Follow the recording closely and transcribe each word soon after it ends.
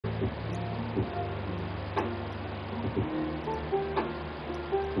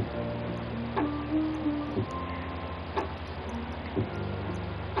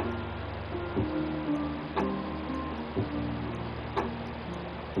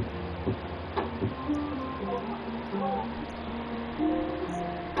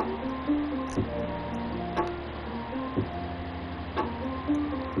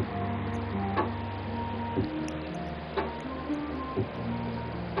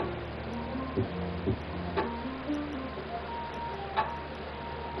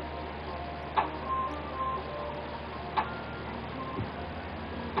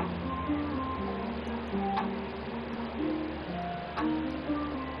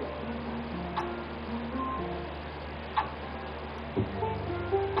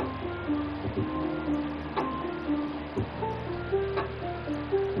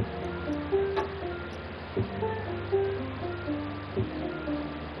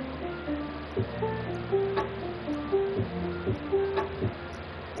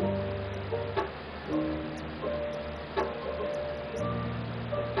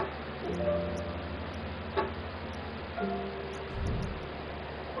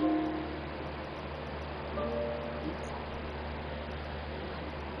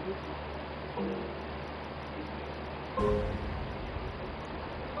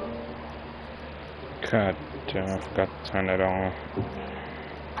God damn, I forgot to turn it on.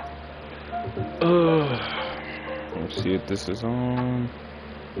 Let's see if this is on.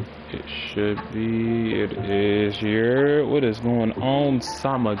 It should be. It is here. What is going on,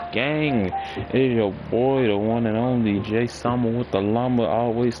 Sama Gang? It is your boy, the one and only Jay Sama with the llama,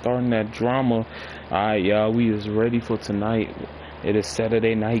 always starting that drama. Alright, y'all, we is ready for tonight. It is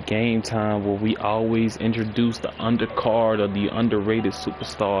Saturday night game time where we always introduce the undercard of the underrated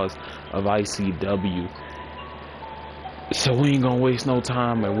superstars of ICW. So we ain't gonna waste no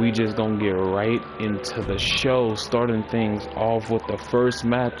time and we just gonna get right into the show, starting things off with the first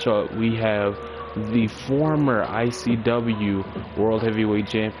matchup. We have the former ICW World Heavyweight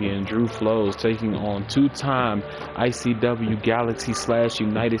Champion Drew Flows taking on two-time ICW Galaxy /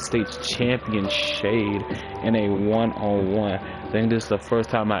 United States Champion Shade in a one-on-one. I think this is the first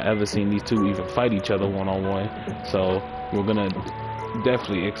time I ever seen these two even fight each other one-on-one. So we're gonna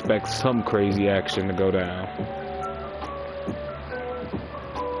definitely expect some crazy action to go down.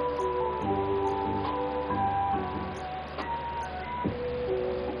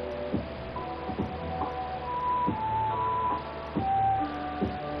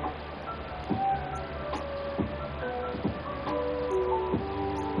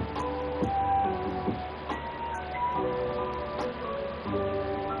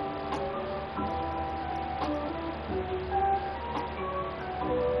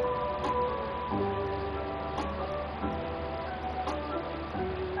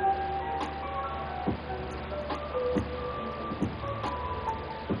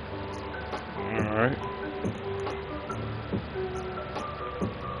 Alright.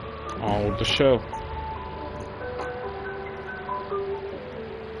 On with the show.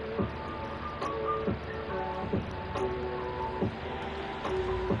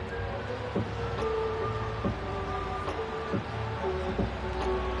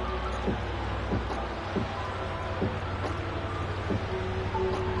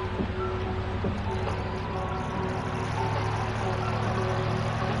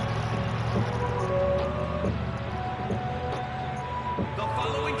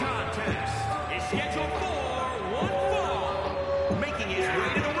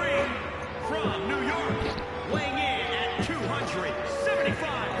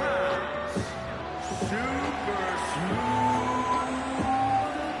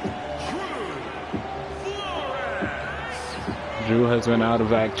 Drew has been out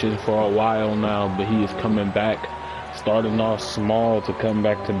of action for a while now, but he is coming back, starting off small to come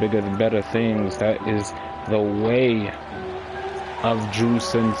back to bigger and better things. That is the way of Drew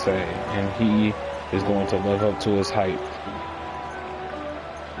Sensei, and he is going to live up to his hype.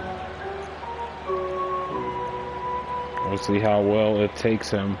 We'll see how well it takes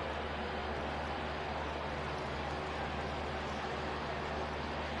him.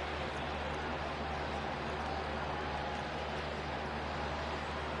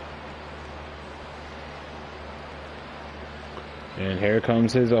 And here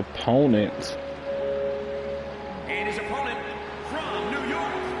comes his opponent. And his opponent from New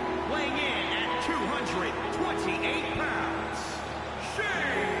York, weighing in at 228 pounds,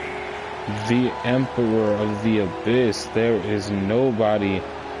 Shade. The Emperor of the Abyss. There is nobody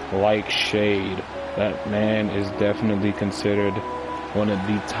like Shade. That man is definitely considered one of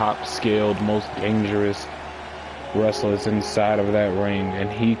the top scaled, most dangerous wrestlers inside of that ring,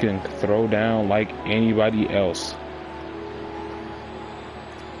 and he can throw down like anybody else.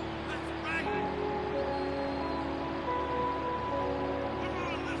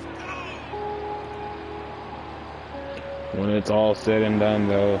 When it's all said and done,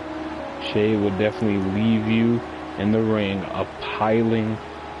 though, Shade would definitely leave you in the ring a piling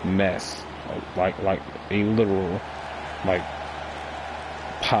mess, like a literal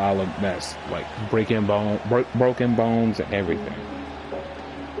pile of mess, like broken bones and everything.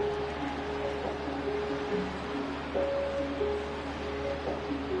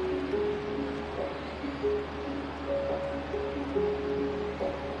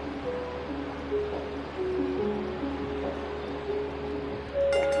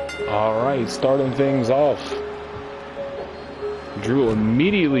 All right, starting things off. Drew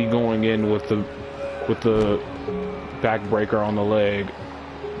immediately going in with the backbreaker on the leg,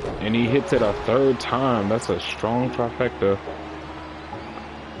 and he hits it a third time. That's a strong trifecta.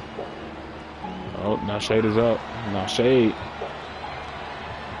 Oh, now Shade is up. Now Shade.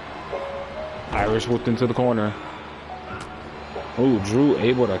 Irish whipped into the corner. Oh, Drew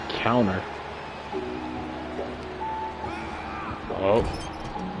able to counter. Oh.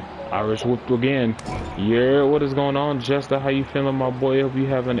 Irish whooped again. Yeah, what is going on, Jester? How you feeling, my boy? Hope you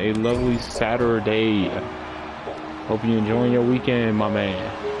having a lovely Saturday. Hope you enjoying your weekend, my man.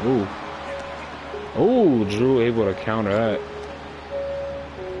 Ooh. Ooh, Drew able to counter that.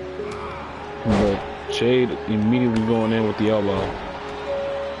 But Shade immediately going in with the elbow.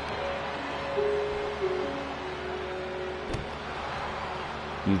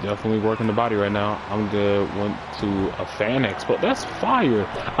 He's definitely working the body right now. I'm good. Went to a fan expo. That's fire.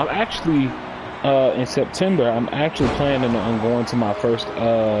 I'm actually in September. I'm actually planning on going to my first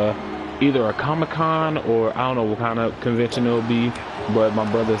either a Comic-Con or I don't know what kind of convention it'll be. But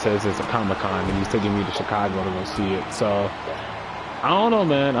my brother says it's a Comic-Con and he's taking me to Chicago to go see it. So I don't know,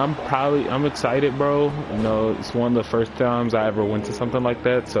 man. I'm excited, bro. You know, it's one of the first times I ever went to something like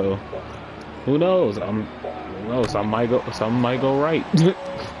that. So who knows? Who knows? Something might go right.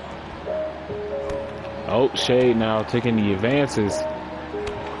 Oh, Shade now taking the advances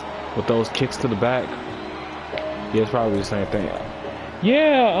with those kicks to the back. Yeah, it's probably the same thing.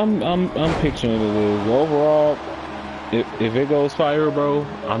 Yeah, I'm picturing it as overall. If it goes fire, bro,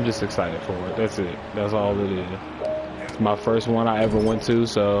 I'm just excited for it. That's it. That's all it is. It's my first one I ever went to,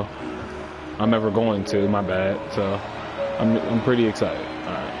 so I'm ever going to. My bad. So I'm pretty excited.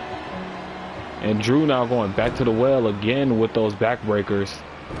 All right. And Drew now going back to the well again with those backbreakers.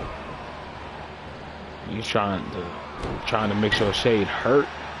 He's trying to make sure Shade hurt.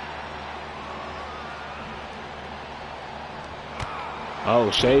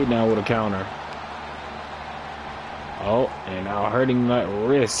 Oh, Shade now with a counter. Oh, and now hurting that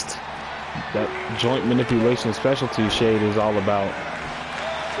wrist. That joint manipulation specialty Shade is all about.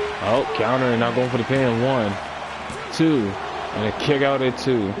 Oh, counter and now going for the pin. 1, 2, and a kick out at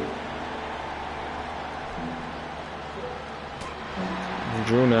 2.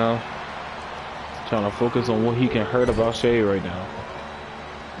 Drew now trying to focus on what he can hurt about Shade right now.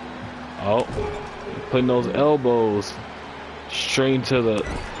 Oh, putting those elbows straight into the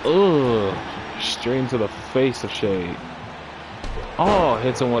face of Shade. Oh,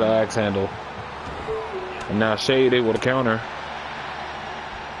 hits him with an axe handle. And now Shade able to counter.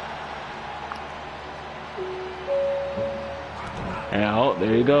 And oh,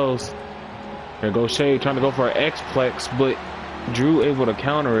 there he goes. There goes Shade trying to go for an X-plex, but Drew able to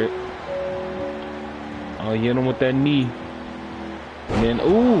counter it. Oh, hit him with that knee. And then,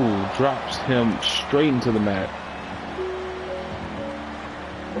 ooh, drops him straight into the mat.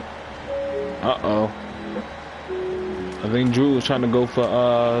 Uh-oh. I think Drew was trying to go for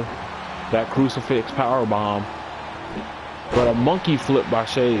that crucifix powerbomb. But a monkey flip by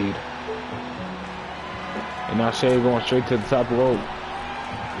Shade. And now Shade going straight to the top rope.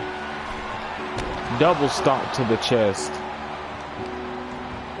 Double stomp to the chest.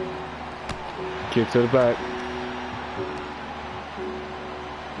 Kick to the back.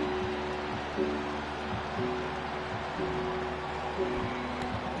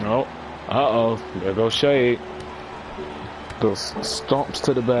 Oh, uh-oh. There goes Shade. Those stomps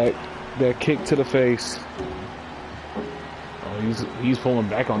to the back. That kick to the face. Oh, he's pulling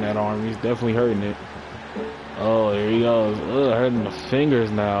back on that arm. He's definitely hurting it. Oh, there he goes. Ugh, hurting the fingers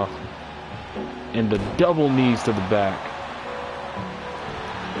now. And the double knees to the back.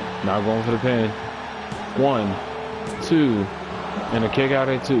 Now going for the pin. 1, 2, and a kick out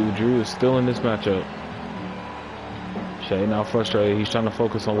at 2. Drew is still in this matchup. Shade now frustrated. He's trying to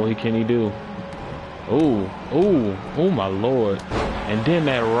focus on what can he do. Oh my lord. And then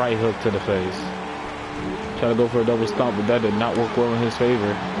that right hook to the face. Try to go for a double stomp, but that did not work well in his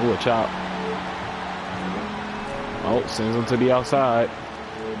favor. Ooh, a chop. Oh, sends him to the outside.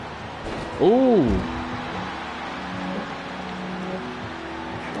 Ooh.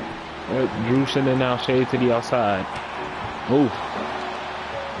 Drew sending now Shade to the outside. Ooh.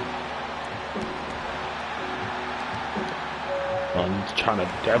 He's trying to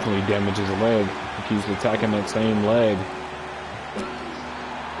definitely damage his leg. He keeps attacking that same leg.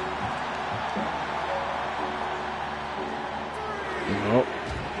 Oh.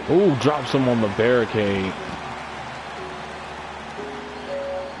 Ooh, drops him on the barricade.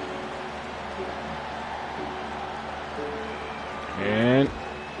 And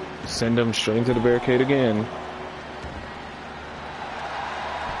send him straight into the barricade again.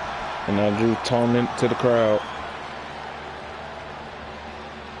 And now Drew taunting to the crowd.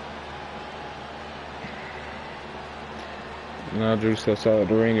 Now Drew steps out of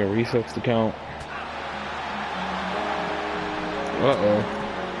the ring and resets the count. Uh-oh.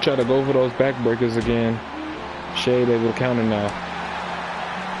 Try to go for those backbreakers again. Shade able to counter now.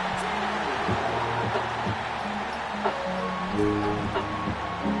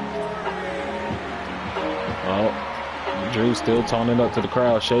 Oh, Drew still taunting up to the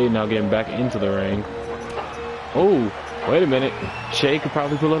crowd. Shade now getting back into the ring. Oh, wait a minute. Shade could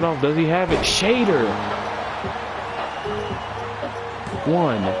probably pull it off. Does he have it? Shader!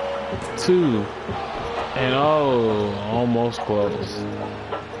 1, 2, and oh, almost close.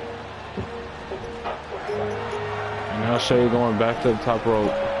 And now Shade going back to the top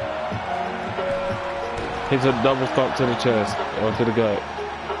rope. Hits a double stomp to the chest or to the gut.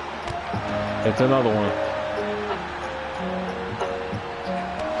 It's another one.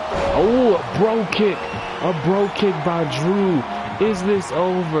 Oh, a bro kick. A bro kick by Drew. Is this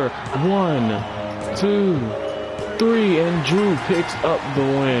over? 1, 2, 3, and Drew picks up the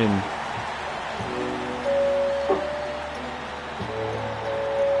win.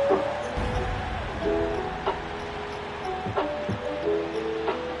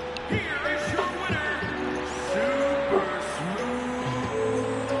 Here is your winner, Super Smooth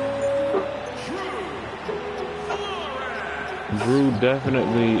Drew Flores. Drew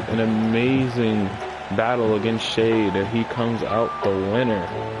definitely an amazing battle against Shade, and he comes out the winner.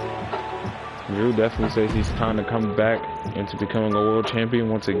 Drew definitely says he's time to come back into becoming a world champion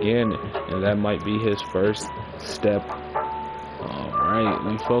once again, and that might be his first step. Alright,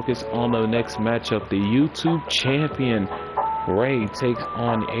 we focus on the next matchup. The YouTube champion, Ray, takes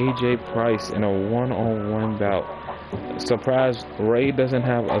on AJ Price in a one-on-one bout. Surprised Ray doesn't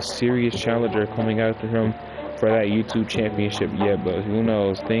have a serious challenger coming after him for that YouTube championship yet, but who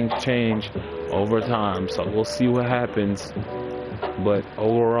knows, things change over time, so we'll see what happens. But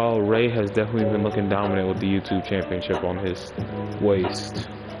overall, Ray has definitely been looking dominant with the YouTube championship on his waist.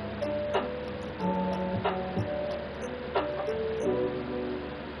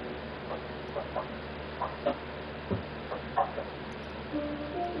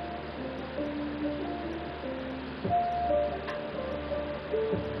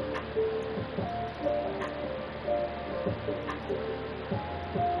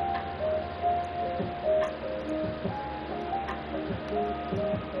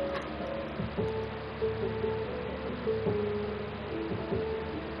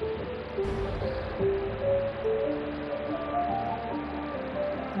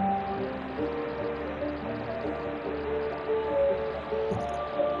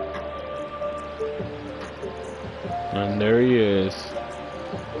 And there he is,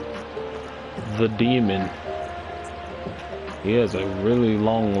 the Demon. He has a really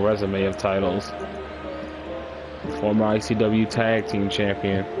long resume of titles. Former ICW Tag Team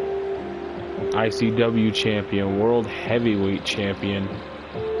Champion, ICW Champion, World Heavyweight Champion,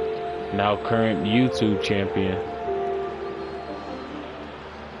 now current YouTube Champion.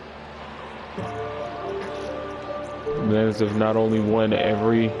 Men's have not only won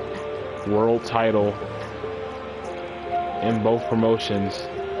every world title in both promotions,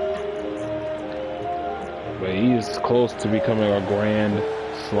 but he is close to becoming a Grand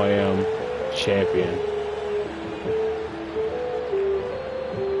Slam champion.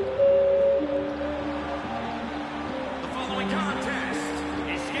 The following contest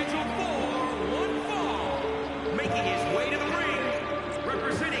is scheduled for one fall. Making his way to the ring,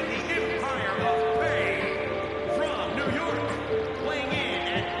 representing the Empire of Pain, from New York, weighing in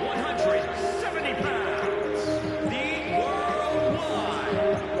at 170 pounds, the Worldwide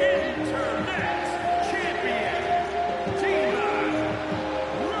Internet Champion, Demon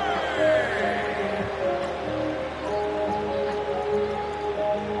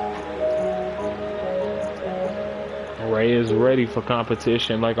Ray. Ray is ready for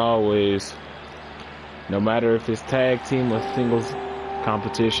competition like always. No matter if it's tag team or singles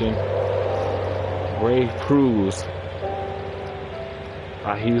competition, Ray proves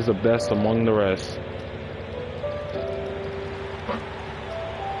he's the best among the rest.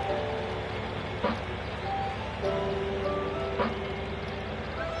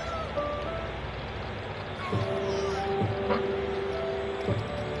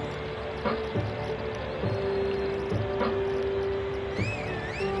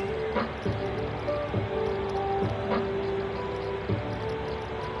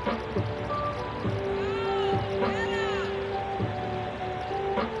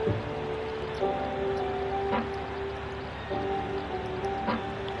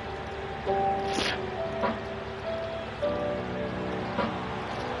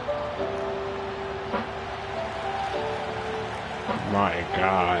 My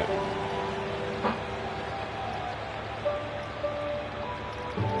God.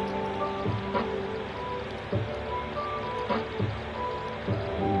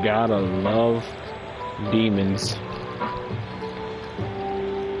 Gotta love demons.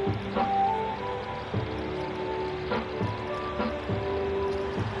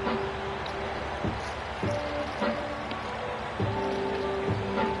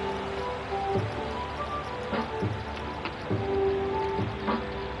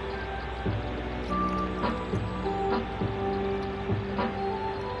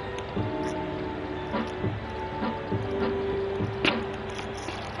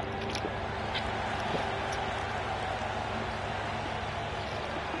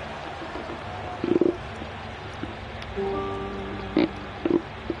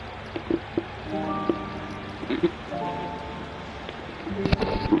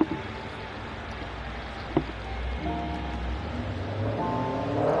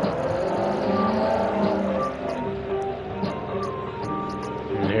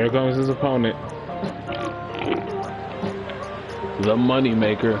 Here comes his opponent, the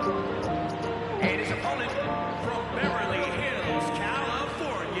Moneymaker. And his opponent from Beverly Hills,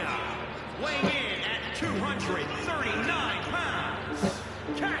 California, weighing in at 239 pounds,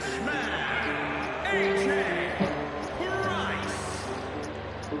 Cashman AJ Price.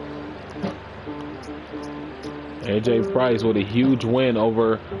 AJ Price with a huge win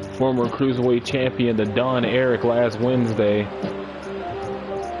over former Cruiserweight champion, the Don Eric, last Wednesday.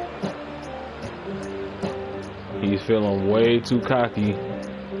 He's feeling way too cocky,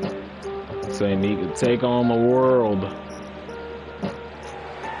 saying he could take on the world.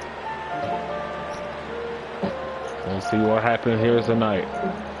 We'll see what happens here tonight.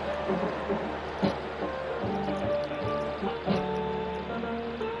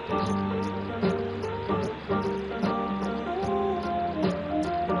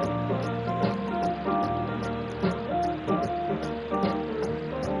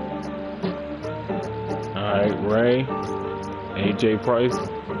 Ray, AJ Price. Let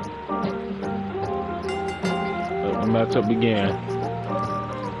the matchup begin.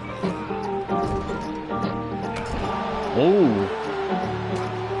 Ooh.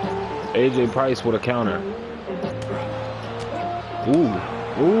 AJ Price with a counter. Ooh.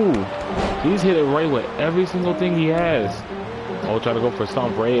 He's hitting Ray with every single thing he has. Oh, try to go for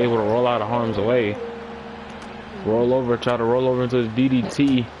stomp. Ray able to roll out of harm's way. Roll over, try to roll over into the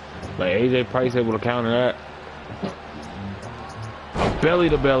DDT. But AJ Price able to counter that. Belly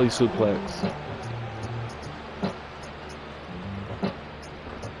to belly suplex.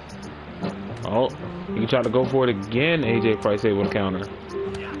 Oh, he tried to go for it again. AJ Price able to counter.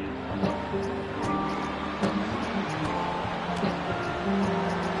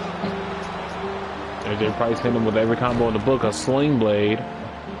 AJ Price hit him with every combo in the book, a sling blade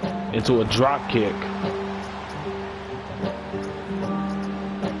into a drop kick.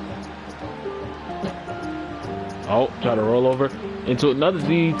 Oh, try to roll over into another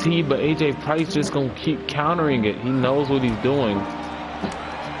DDT, but AJ Price just gonna keep countering it. He knows what he's doing.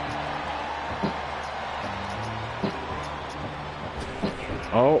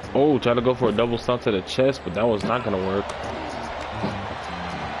 Oh, try to go for a double stomp to the chest, but that was not gonna work.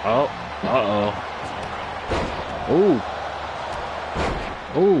 Oh,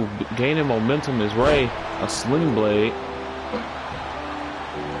 Ooh, gaining momentum is Ray. A sling blade.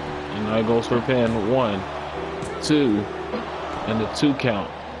 And now he goes for a pin. 1, 2, and the 2 count.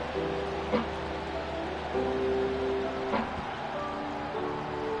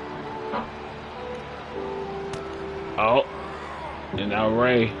 Oh, and now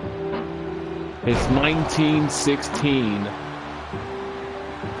Ray. It's 19-16.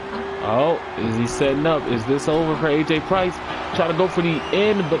 Oh, is he setting up? Is this over for AJ Price? Try to go for the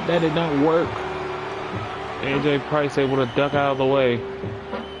end, but that did not work. AJ Price able to duck out of the way.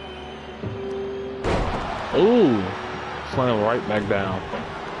 Ooh, slam right back down.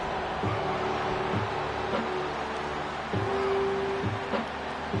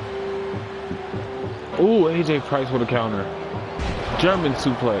 Ooh, AJ Price with a counter. German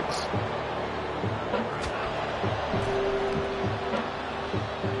suplex.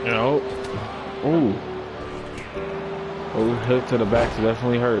 You know. Ooh. Those hits to the back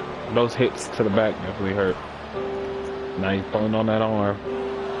definitely hurt. Those hits to the back definitely hurt. Now he's pulling on that arm.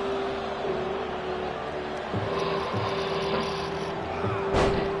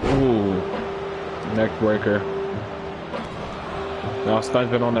 Ooh. Neck breaker. Now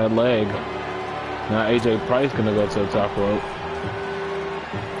sniping on that leg. Now AJ Price gonna go to the top rope.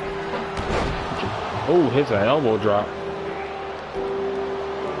 Oh, hits an elbow drop.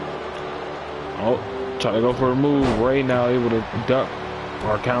 Oh, try to go for a move. Ray now able to duck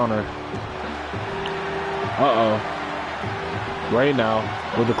or counter. Uh-oh. Ray now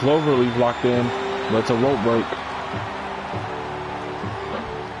with the cloverleaf locked in, but it's a rope break.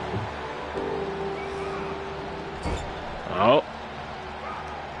 Oh.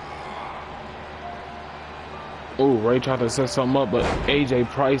 Oh, Ray tried to set something up, but AJ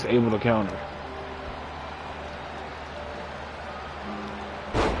Price able to counter.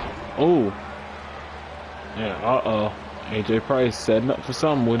 Oh. Yeah, uh-oh. AJ Price setting up for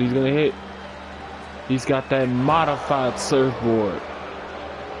something. What he's gonna hit? He's got that modified surfboard.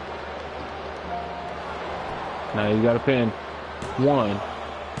 Now he's got a pin. 1,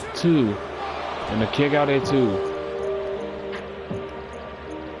 2, and a kick out at 2.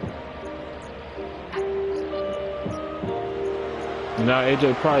 Now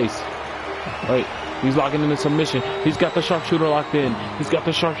AJ Price. Wait, he's locking in the submission. He's got the sharpshooter locked in. He's got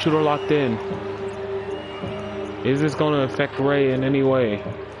the sharpshooter locked in. Is this going to affect Ray in any way?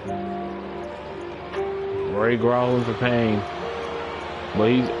 Ray growling for pain. But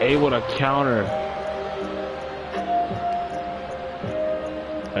he's able to counter.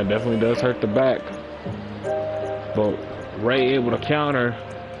 That definitely does hurt the back. But Ray able to counter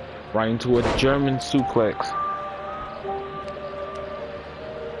right into a German suplex.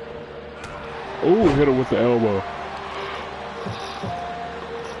 Ooh, hit her with the elbow.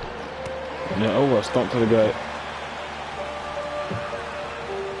 Yeah, over a stomp to the gut.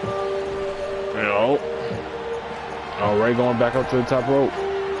 No. Oh, Ray going back up to the top rope.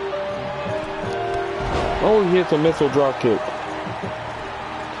 Oh, he hits a missile drop kick.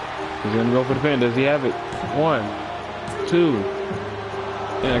 He's gonna go for the pin. Does he have it? 1, 2,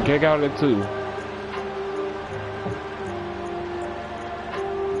 and a kick out at 2.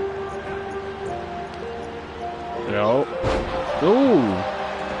 No. Ooh.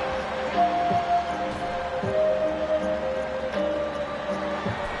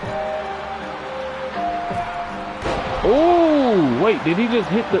 Oh, wait, did he just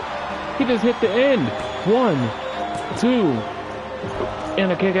hit the end? 1, 2,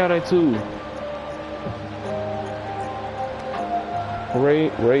 and a kick out at 2.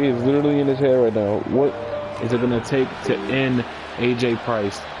 Ray is literally in his head right now. What is it gonna take to end AJ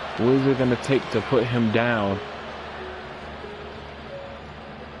Price? What is it gonna take to put him down?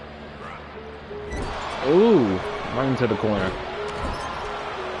 Ooh, right into the corner.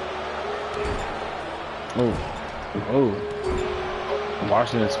 Oh. Oh,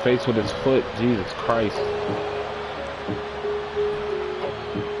 washing his face with his foot. Jesus Christ.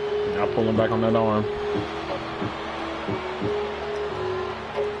 Now pulling back on that arm.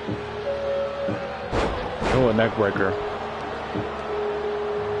 Oh, a neck breaker.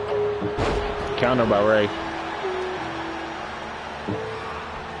 Counter by Ray.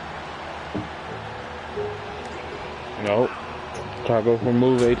 Nope. Try to go for a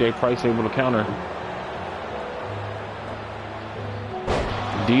move. AJ Price able to counter.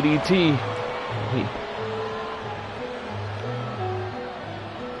 DDT.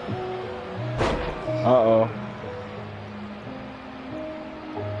 Uh-oh.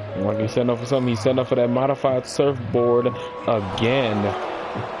 Like he's setting up for something. He's setting up for that modified surfboard again.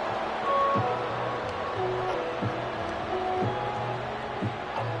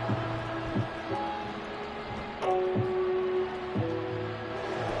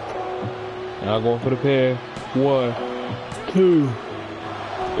 Now going for the pin. 1, 2.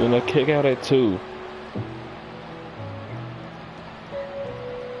 And a kick out at 2.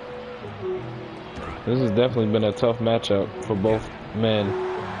 This has definitely been a tough matchup for both men.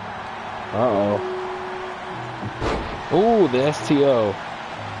 Uh-oh. Ooh, the STO.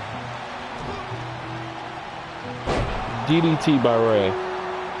 DDT by Ray.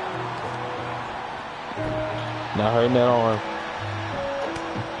 Now hurting that arm.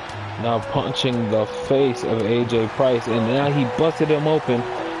 Now punching the face of AJ Price. And now he busted him open.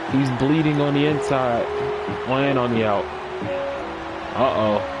 He's bleeding on the inside. Land on the out.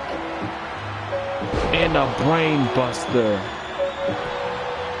 Uh-oh. And a brain buster.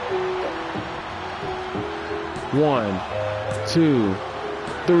 1, 2,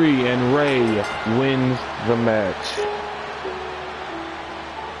 3, and Ray wins the match.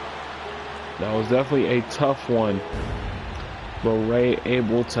 That was definitely a tough one, but Ray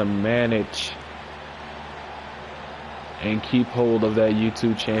able to manage and keep hold of that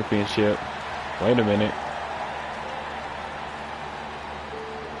YouTube championship. Wait a minute.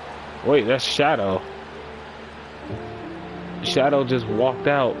 Wait, that's Shadow. Shadow just walked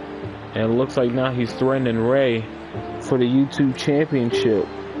out, and it looks like now he's threatening Ray for the YouTube championship.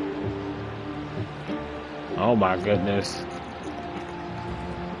 Oh my goodness.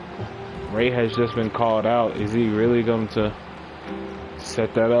 Ray has just been called out. Is he really going to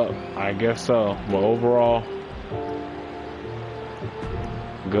set that up? I guess so. But overall,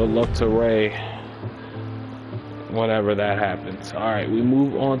 good luck to Ray whenever that happens. Alright, we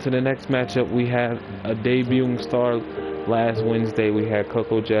move on to the next matchup. We have a debuting star. Last Wednesday, we had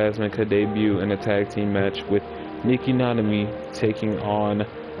Coco Jasmine could debut in a tag team match with Nikki Nanami taking on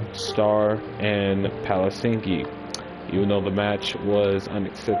Star and Palasinki. Even though the match was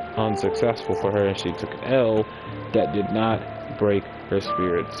unsuccessful for her and she took an L, that did not break her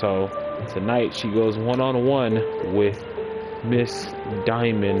spirit. So tonight she goes one-on-one with Miss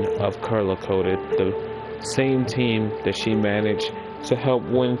Diamond of Color Coded, the same team that she managed to help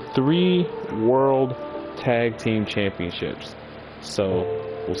win 3 World Tag Team Championships. So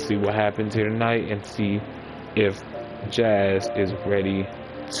we'll see what happens here tonight and see if Jazz is ready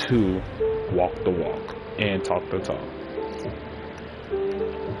to walk the walk and talk the talk.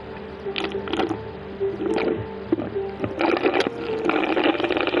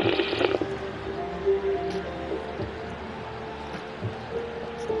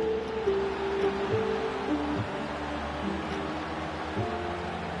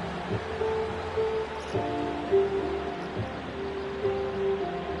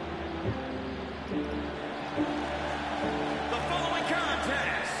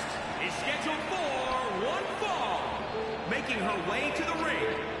 Making her way to the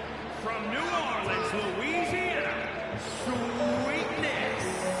ring from New Orleans, Louisiana, Sweetness,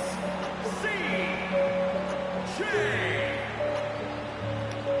 CJ.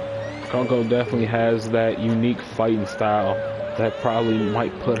 Coco definitely has that unique fighting style that probably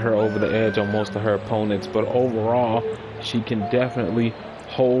might put her over the edge on most of her opponents, but overall, she can definitely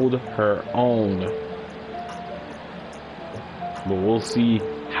hold her own. But we'll see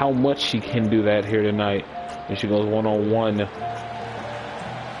how much she can do that here tonight. And she goes one-on-one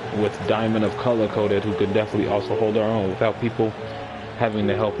with Diamond of Color Coded, who could definitely also hold her own without people having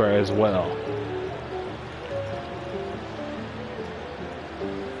to help her as well.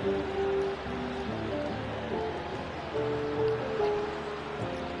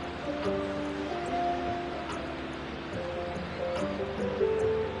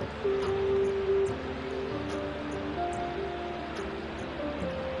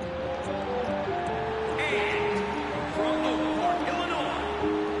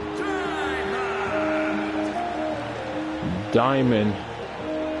 Diamond,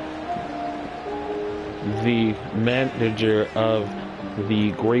 the manager of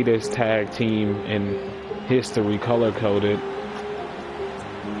the greatest tag team in history, Color Coded.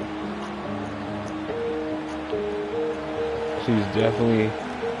 She's definitely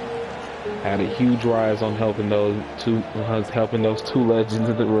had a huge rise on helping those two legends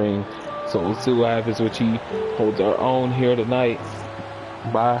in the ring. So we'll see what happens when she holds her own here tonight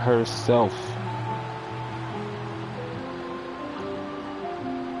by herself.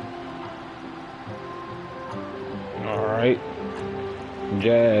 Alright,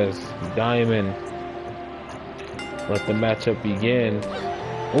 Jazz, Diamond, let the matchup begin.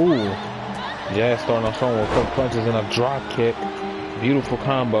 Ooh, Jazz starting off strong with quick punches and a drop kick. Beautiful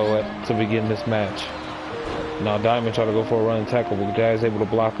combo to begin this match. Now Diamond try to go for a running tackle, but Jazz able to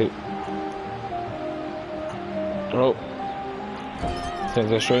block it. Oh,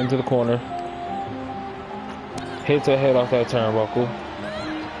 sends her straight into the corner. Hits her head off that turnbuckle.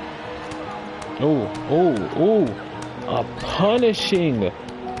 Ooh, ooh, ooh. A punishing,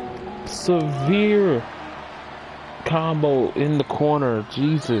 severe combo in the corner.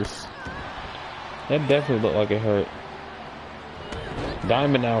 Jesus. That definitely looked like it hurt.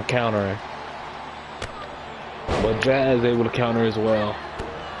 Diamond now countering. But Jazz able to counter as well.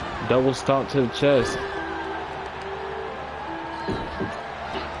 Double stomp to the chest.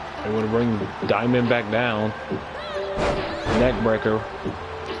 Able to bring Diamond back down. Neck breaker.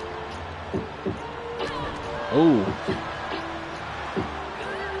 Ooh.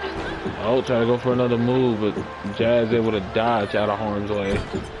 Oh, try to go for another move, but Jazz able to dodge out of harm's way.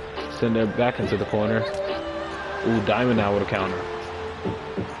 Send her back into the corner. Ooh, Diamond now with a counter.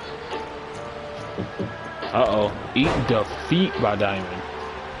 Uh-oh. Eat defeat by Diamond.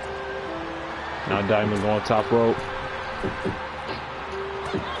 Now Diamond going top rope.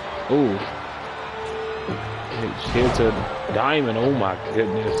 Ooh. Hit to Diamond. Oh my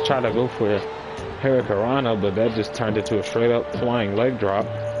goodness. Try to go for a Hurricanrana, but that just turned into a straight up flying leg drop.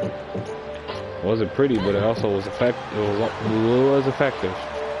 Wasn't pretty, but it also was effective. It was effective.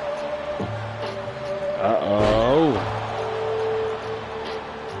 Uh-oh.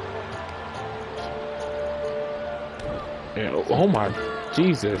 Yeah, oh my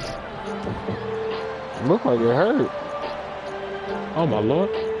Jesus. Looked like it hurt. Oh my Lord.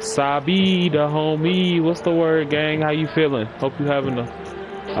 Sabi the homie. What's the word, gang? How you feeling? Hope you having a...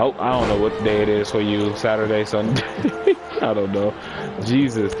 Oh, I don't know what day it is for you. Saturday, Sunday. I don't know.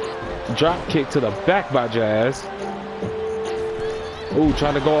 Jesus. Drop kick to the back by Jazz. Ooh,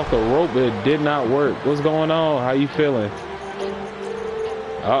 trying to go off the rope, but it did not work. What's going on? How you feeling?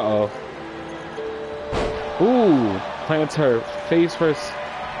 Uh-oh. Ooh, plants her face first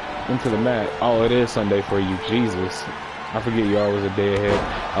into the mat. Oh, it is Sunday for you. Jesus. I forget you always a day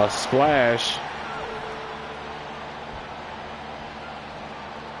ahead. A splash.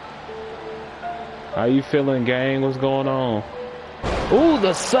 How you feeling, gang? What's going on? Ooh,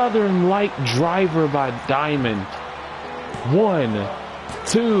 the Southern Light Driver by Diamond. 1,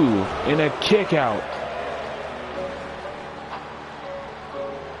 2, and a kick out.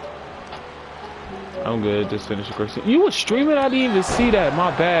 I'm good. Just finish the course. You were streaming? I didn't even see that.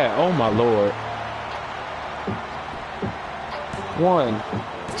 My bad. Oh my Lord. 1,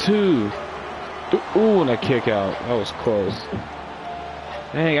 2. Ooh, and a kick out. That was close.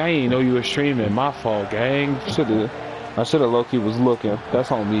 Dang, I didn't know you were streaming. My fault, gang. I should have low-key was looking.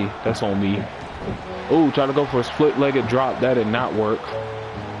 That's on me. That's on me. Ooh, try to go for a split-legged drop. That did not work.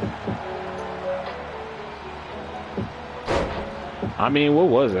 I mean, what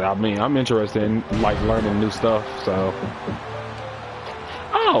was it? I mean, I'm interested in, like, learning new stuff, so.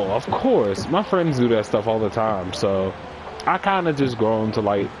 Oh, of course. My friends do that stuff all the time, so I kind of just grown to,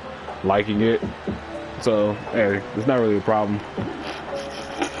 like, liking it. So, hey, it's not really a problem.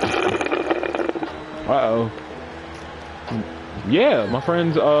 Uh-oh. Yeah, my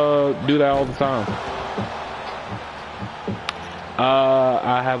friends do that all the time.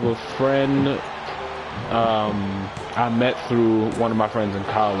 I have a friend I met through one of my friends in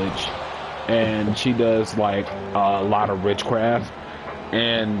college, and she does like a lot of witchcraft,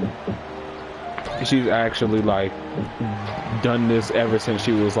 and she's actually like done this ever since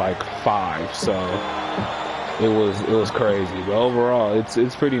she was like 5, so it was crazy. But overall,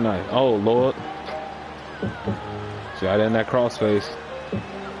 it's pretty nice. Oh Lord. Got in that crossface.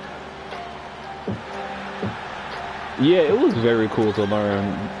 Yeah, it was very cool to learn,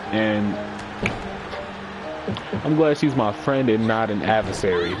 and I'm glad she's my friend and not an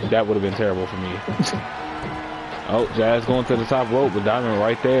adversary. That would have been terrible for me. Oh, Jazz going to the top rope with Diamond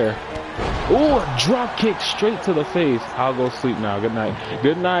right there. Ooh, a drop kick straight to the face. I'll go sleep now. Good night.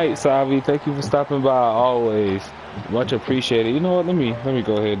 Good night, Savi. Thank you for stopping by always. Much appreciated. You know what? Let me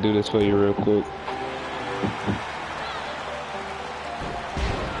go ahead and do this for you real quick.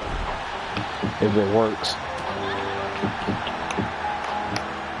 If it works.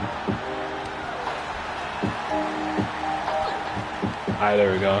 Alright,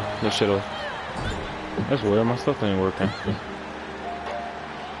 there we go. This shit'll... That's weird, my stuff ain't working.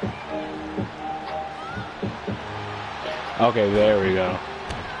 Okay, there we go.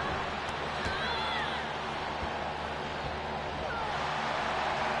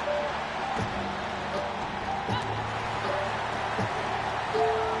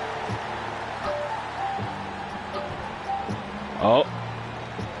 Oh.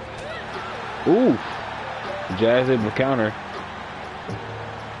 Ooh. Jazz able to counter.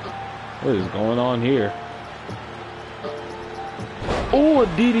 What is going on here? Ooh, a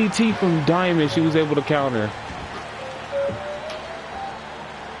DDT from Diamond. She was able to counter.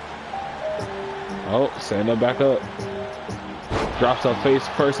 Oh, send her back up. Drops her face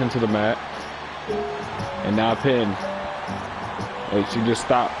first into the mat. And now pin. Wait, she just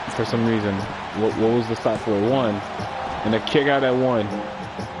stopped for some reason. What was the stop for? 1. And a kick out at 1.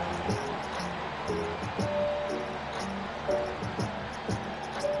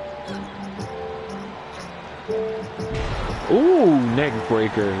 Ooh, neck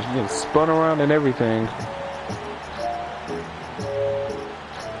breakers. You spun around and everything.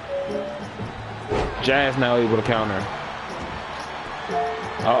 Jazz now able to counter.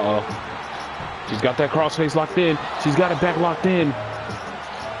 Uh-oh. She's got that crossface locked in. She's got it back locked in.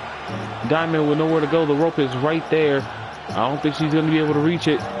 Diamond with nowhere to go. The rope is right there. I don't think she's going to be able to reach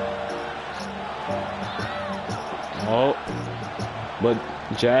it. Oh, but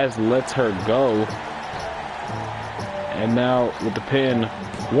Jazz lets her go. And now with the pin,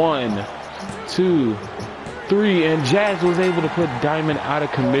 1, 2, 3, and Jazz was able to put Diamond out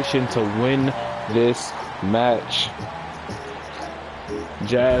of commission to win this match.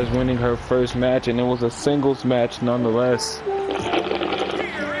 Jazz winning her first match, and it was a singles match nonetheless.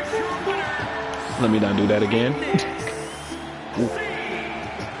 Let me not do that again.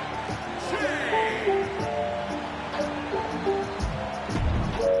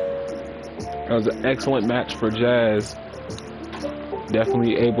 That was an excellent match for Jazz.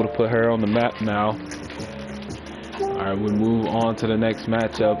 Definitely able to put her on the map now. Alright, we move on to the next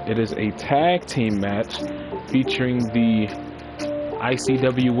matchup. It is a tag team match featuring the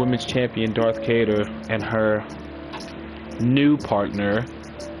ICW Women's Champion Darth Kader and her new partner,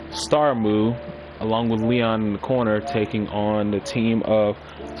 Starmu, along with Leon in the corner, taking on the team of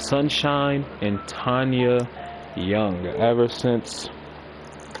Sunshine and Tanya Young. Ever since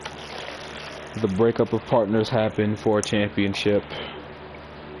the breakup of partners happened for a championship,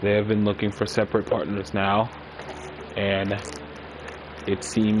 they have been looking for separate partners now, and it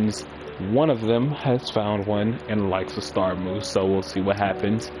seems one of them has found one and likes a star move. So we'll see what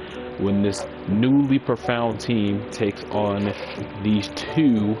happens when this newly profound team takes on these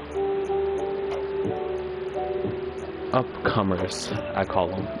two upcomers, I call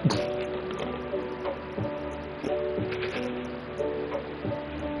them.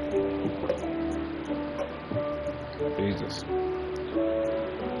 Jesus.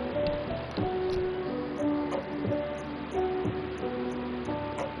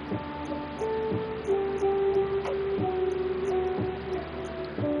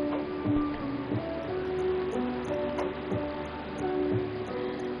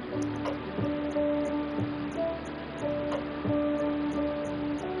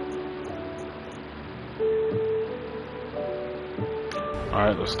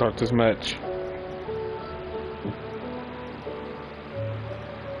 Alright, let's start this match.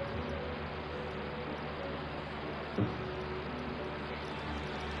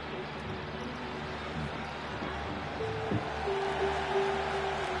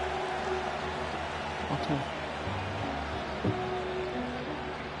 Okay.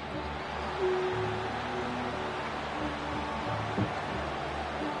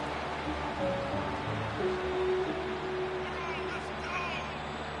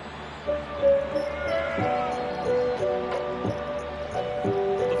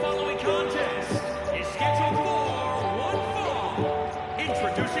 The following contest is scheduled for one fall.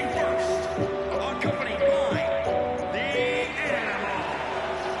 Introducing first, accompanied by the Animal,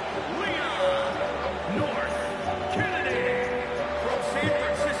 Leon North Kennedy, from San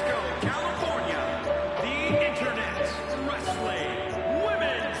Francisco, California, the Internet's Wrestling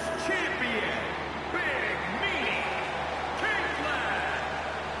Women's Champion, Big Meanie Caitlin.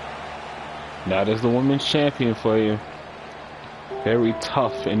 That is the women's champion for you. Very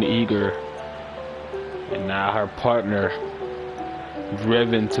tough and eager. And now her partner,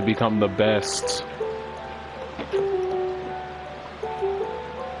 driven to become the best.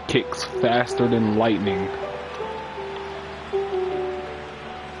 Kicks faster than lightning.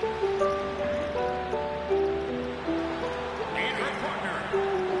 And her partner,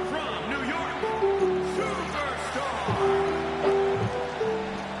 from New York, Superstar.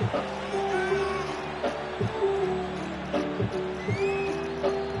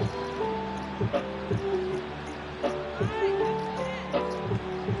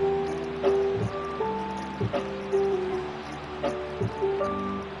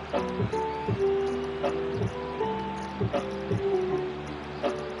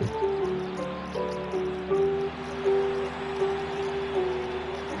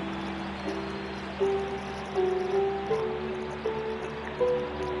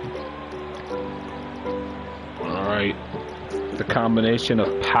 Alright. The combination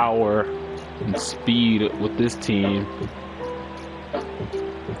of power and speed with this team.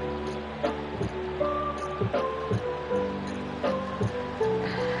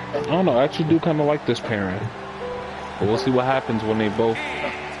 I don't know, I actually do kind of like this pairing. But we'll see what happens when they both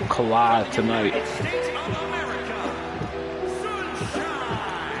collide tonight. States of America,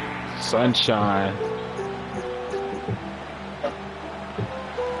 Sunshine. Sunshine.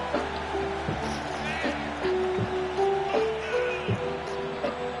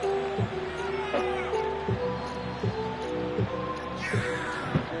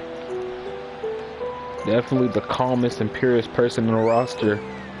 Definitely the calmest and purest person in the roster.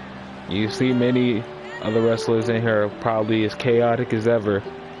 You see many other wrestlers in here are probably as chaotic as ever.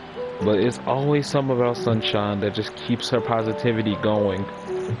 But it's always something about Sunshine that just keeps her positivity going.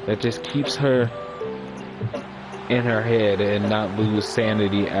 That just keeps her in her head and not lose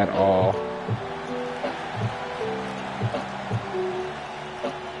sanity at all.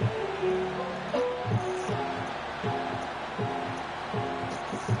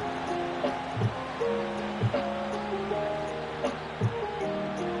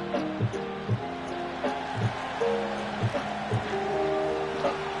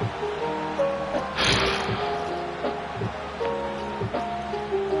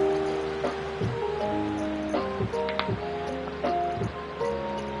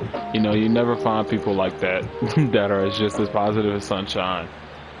 You know, you never find people like that that are just as positive as Sunshine.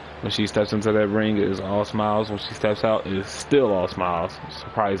 When she steps into that ring, it is all smiles. When she steps out, it is still all smiles,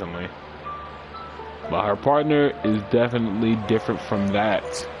 surprisingly. But her partner is definitely different from that.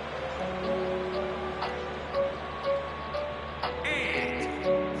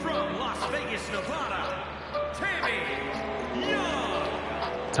 And from Las Vegas, Nevada, Tammy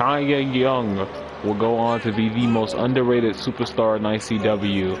Young. Tanya Young will go on to be the most underrated superstar in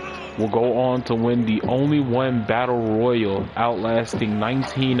ICW. Will go on to win the only one battle royal, outlasting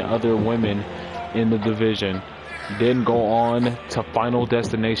 19 other women in the division. Then go on to Final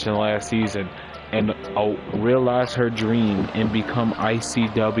Destination last season and realize her dream and become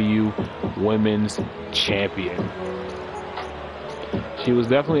ICW Women's Champion. She was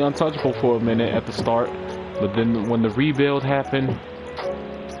definitely untouchable for a minute at the start, but then when the rebuild happened,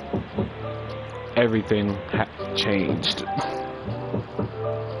 everything changed.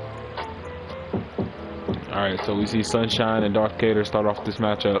 Alright, so we see Sunshine and Darth Vader start off this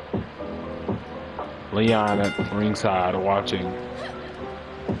matchup. Leon at ringside watching.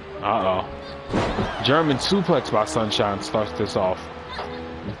 Uh-oh. German suplex by Sunshine starts this off.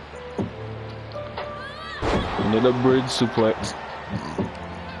 Into the bridge suplex.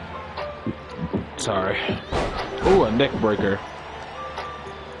 Sorry. Ooh, a neck breaker.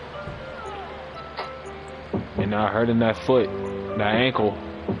 And now hurting that foot, that ankle.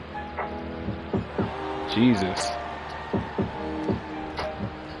 Jesus.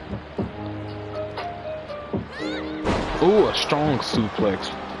 Ooh, a strong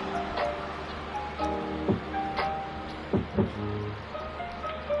suplex.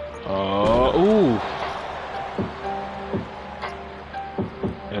 Ooh.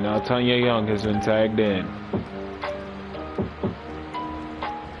 And now Tanya Young has been tagged in.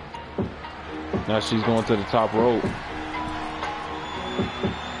 Now she's going to the top rope.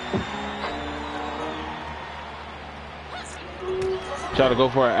 Try to go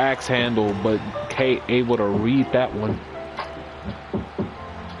for an axe handle, but Kate able to read that one.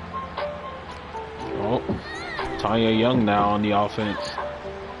 Oh, Tanya Young now on the offense.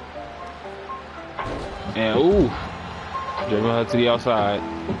 And ooh, dribbling her to the outside.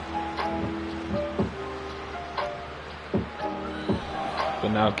 But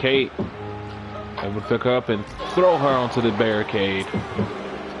now Kate able to pick her up and throw her onto the barricade.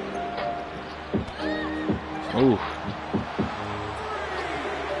 Ooh.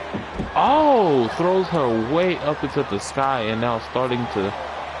 Oh, throws her way up into the sky and now starting to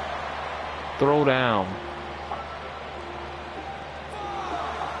throw down.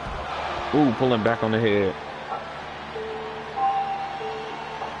 Ooh, pulling back on the head.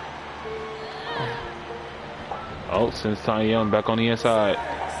 Oh, sends Tanya Young back on the inside.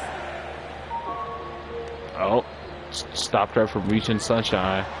 Oh, stopped her from reaching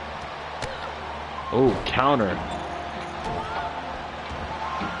Sunshine. Oh, counter.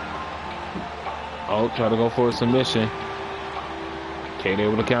 Oh, try to go for a submission. Kate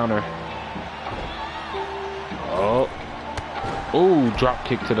able to counter. Oh. Ooh, drop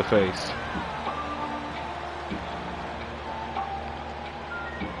kick to the face.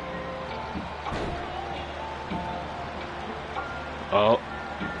 Oh.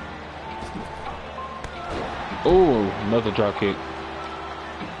 Ooh, another drop kick.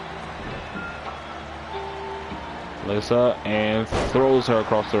 Lifts up and throws her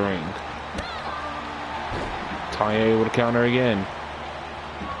across the ring. Tanya able to counter again.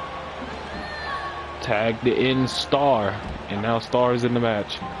 Tagged in Star. And now Star is in the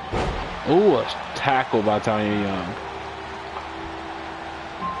match. Ooh, a tackle by Tanya Young.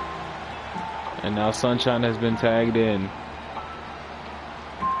 And now Sunshine has been tagged in.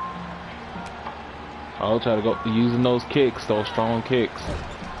 I'll try to go using those kicks, those strong kicks.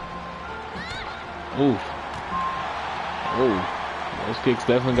 Ooh. Ooh. Those kicks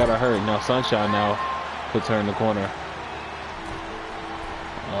definitely gotta hurt. Now Sunshine now puts her in the corner.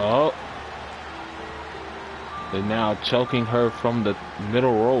 Oh. They're now choking her from the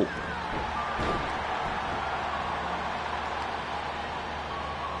middle rope.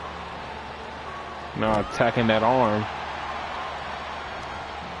 Now attacking that arm.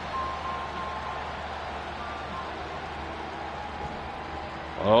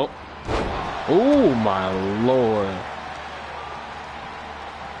 Oh. Oh my lord.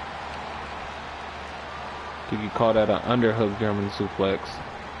 I think you call that an underhook German suplex.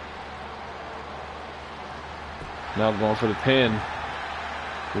 Now going for the pin. 1.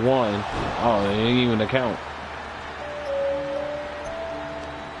 Oh, it ain't even a count.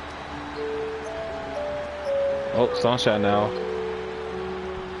 Oh, Sunshine now.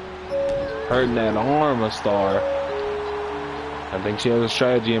 Hurting that arm a Star. I think she has a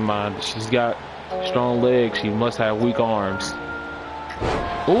strategy in mind. She's got strong legs. She must have weak arms.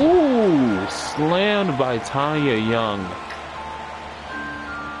 Ooh, slammed by Tanya Young.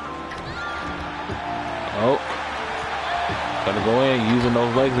 Oh, gotta go in using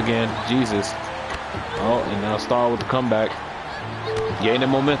those legs again. Jesus. Oh, and now Star with the comeback. Gaining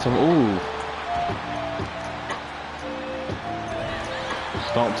momentum. Ooh.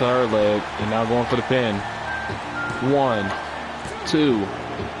 Stomp to her leg, and now going for the pin. 1, 2,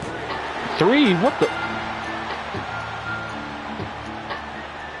 3. What the?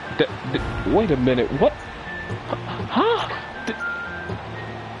 Wait a minute. What? Huh?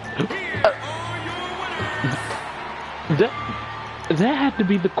 That had to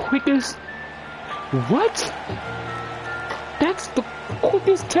be the quickest. What? That's the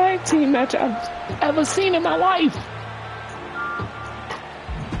quickest tag team match I've ever seen in my life.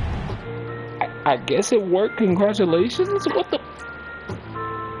 I guess it worked. Congratulations. What the?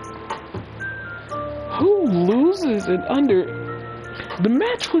 Who loses and under? The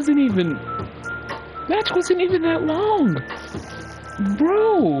match wasn't even that long,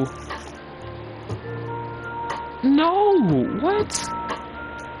 bro. No, what?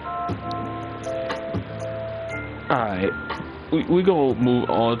 All right, we gonna move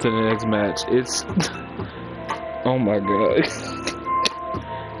on to the next match. It's oh my god.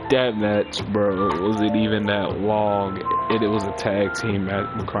 That match, bro, wasn't even that long, and it was a tag team match.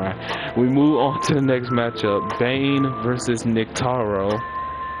 I'm crying. We move on to the next matchup: Bane versus Nick Taro.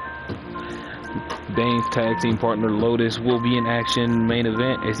 Bane's tag team partner Lotus will be in action main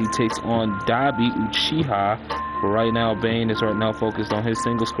event as he takes on Dabi Uchiha. But right now, Bane is focused on his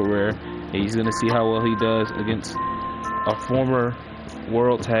singles career, and he's gonna see how well he does against a former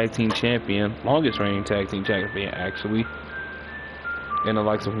world tag team champion, longest reigning tag team champion actually, and the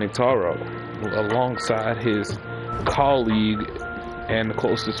likes of Nick Taro, alongside his colleague and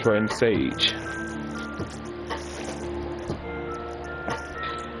closest friend, Sage.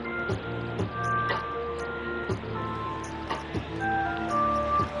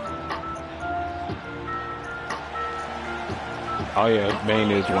 Oh yeah,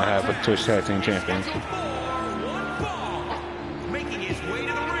 Bane is one half of Twitch Tag Team Champions. Making his way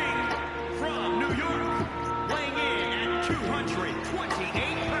to the ring from New York, weighing in at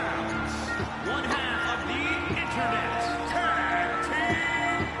 228 pounds, one half of the Internet Tag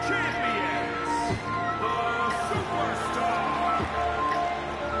Team Champions, the Superstar.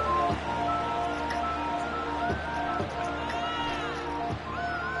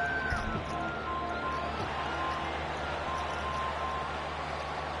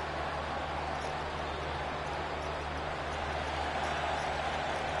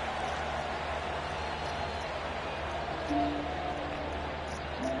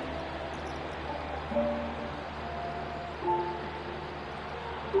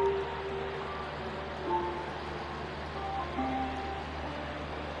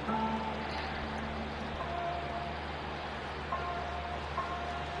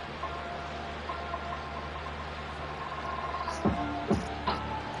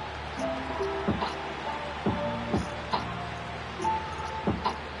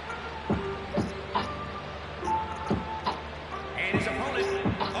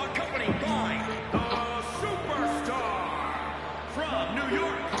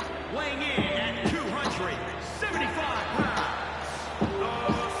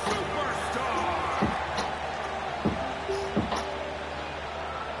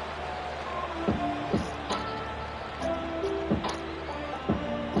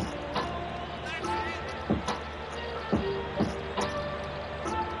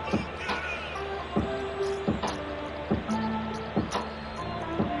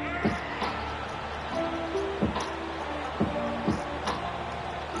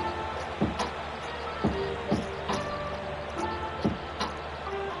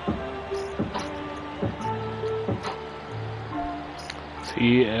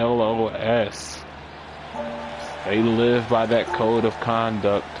 TLOS. They live by that code of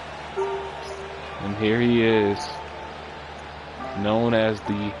conduct. And here he is, known as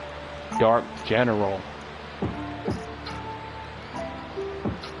the Dark General.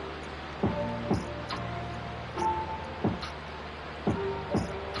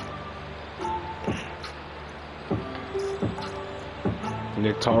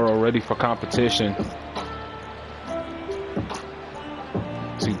 Nick Taro ready for competition.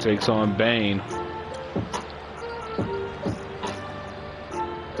 As he takes on Bane.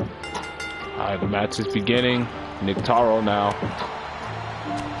 Alright, the match is beginning. Nick Taro now.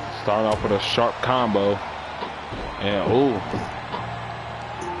 Starting off with a sharp combo. And ooh.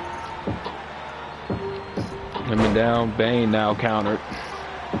 Coming down. Bane now countered.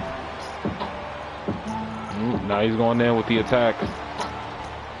 Now he's going in with the attack.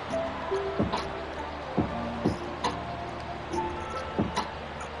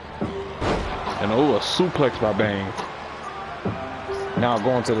 And ooh, a suplex by Bane. Now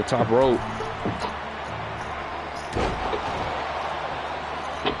going to the top rope.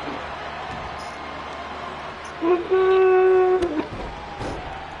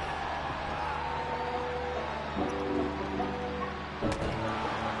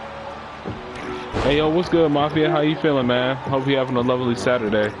 Hey yo, what's good, Mafia? How you feeling, man? Hope you're having a lovely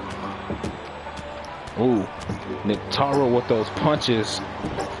Saturday. Ooh, Nick Taro with those punches.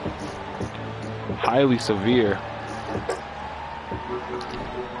 Highly severe.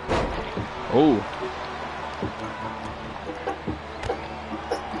 Ooh.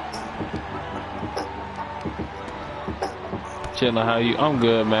 Chilling, how you? I'm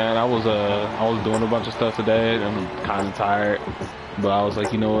good, man. I was doing a bunch of stuff today. I'm kind of tired, but I was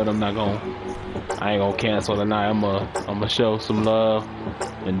like, you know what? I ain't gonna cancel tonight. I'm gonna show some love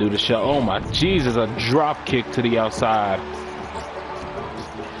and do the show. Oh my Jesus, a drop kick to the outside.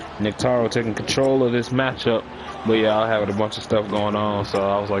 Nick Taro taking control of this matchup. But yeah, I had a bunch of stuff going on, so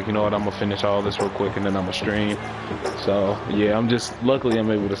I was like, you know what, I'm gonna finish all this real quick and then I'm gonna stream. So yeah, luckily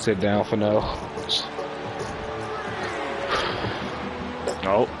I'm able to sit down for now.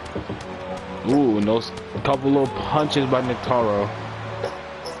 Oh. Ooh, and those couple little punches by Nick Taro.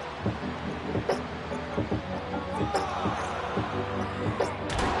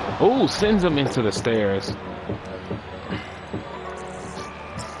 Ooh, sends him into the stairs.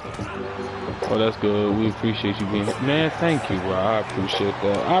 Oh, that's good. We appreciate you being here. Man, thank you, bro. I appreciate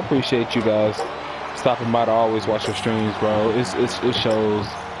that. I appreciate you guys stopping by to always watch your streams, bro. It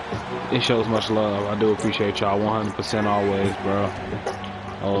shows much love. I do appreciate y'all 100% always, bro.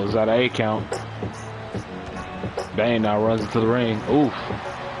 Oh, is that an 8 count? Bane now runs into the ring. Oof.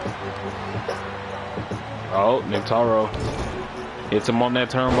 Oh, Nick Taro hits him on that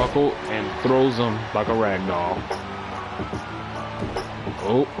turnbuckle and throws him like a rag doll.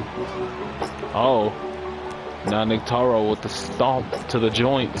 Oh. Oh, now Nick Taro with the stomp to the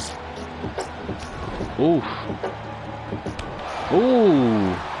joints. Oof.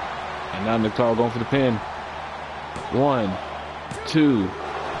 Ooh. And now Nick Taro going for the pin. 1, 2,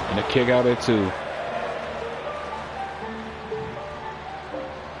 and a kick out at 2.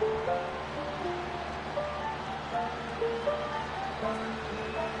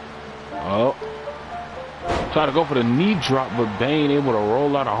 Oh. Try to go for the knee drop, but Bane able to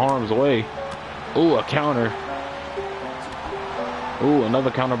roll out of harm's way. Ooh, a counter. Ooh, another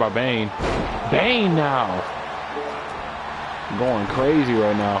counter by Bane. Bane now. Going crazy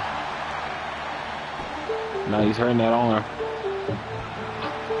right now. Now he's hurting that arm.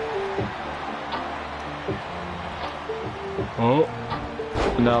 Oh.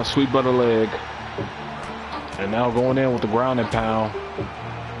 Now sweep butter leg. And now going in with the ground and pound.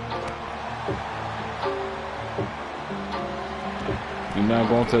 You're now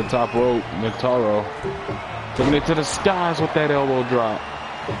going to the top rope, Nick Taro. Taking it to the skies with that elbow drop.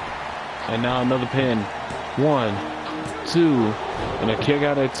 And now another pin. 1, 2, and a kick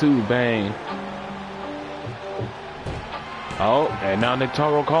out at 2, Bane. Oh, and now Nick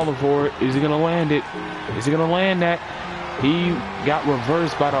Taro calling for it. Is he gonna land it? Is he gonna land that? He got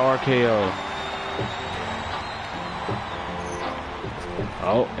reversed by the RKO.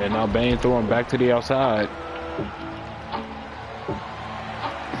 Oh, and now Bane throwing back to the outside.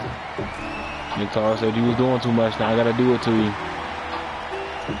 Nick Taro said you was doing too much. Now I gotta do it to you.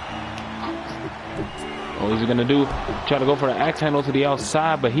 What is he gonna do? Try to go for the axe handle to the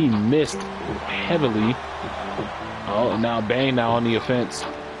outside, but he missed heavily. Oh, and now Bane now on the offense.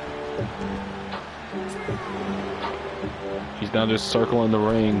 He's now just circling the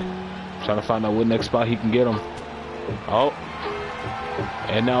ring, trying to find out what next spot he can get him. Oh,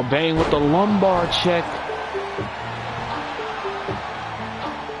 and now Bane with the lumbar check.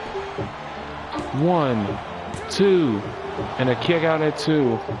 1, 2, and a kick out at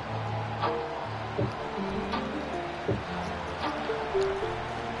 2.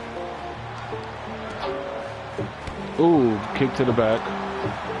 Ooh, kick to the back.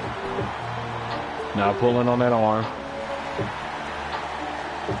 Now pulling on that arm.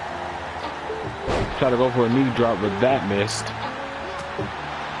 Try to go for a knee drop, but that missed.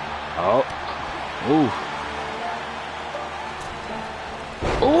 Oh. Ooh.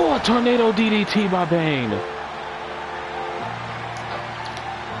 Ooh, a tornado DDT by Bane.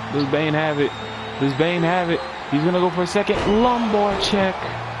 Does Bane have it? Does Bane have it? He's gonna go for a second lumbar check.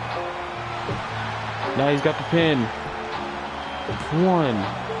 Now he's got the pin. 1,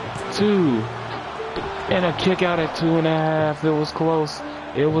 2, and a kick out at 2.5. It was close.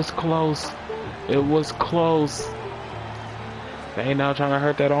 It was close. It was close. Bane now trying to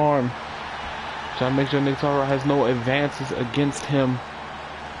hurt that arm. Trying to make sure Nick Toro has no advances against him.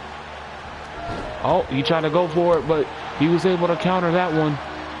 Oh, he tried to go for it, but he was able to counter that one.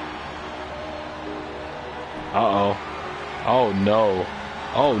 Uh-oh. Oh, no.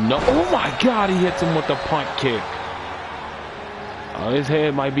 Oh, no. Oh, my God. He hits him with a punt kick. Oh, his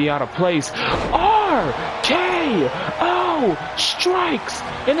head might be out of place. RKO strikes.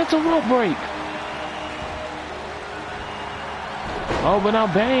 And it's a rope break. Oh, but now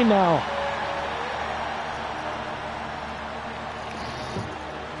Bane now.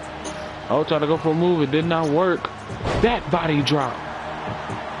 Oh, trying to go for a move. It did not work. That body drop.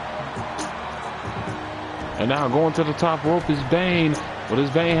 And now going to the top rope is Bane. What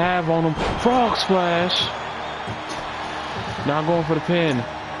does Bane have on him? Frog splash. Now going for the pin.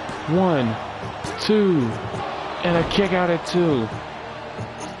 1, 2, and a kick out at 2.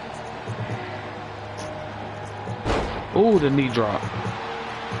 Ooh, the knee drop.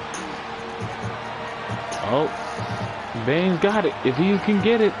 Oh, Bane's got it. If he can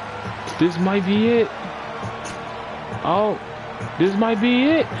get it, this might be it. Oh, this might be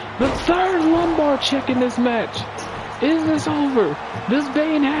it. The third lumbar check in this match. Is this over? Does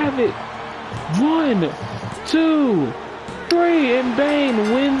Bane have it? 1, 2, 3, and Bane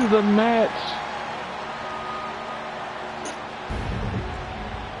wins the match.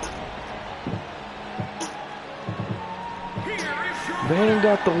 Bane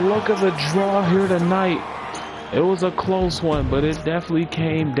got the luck of a draw here tonight. It was a close one, but it definitely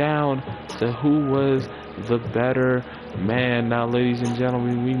came down to who was the better man. Now, ladies and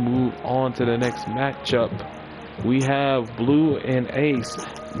gentlemen, we move on to the next matchup. We have Blue and Ace,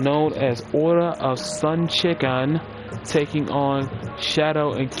 known as Order of Sun Chicken, taking on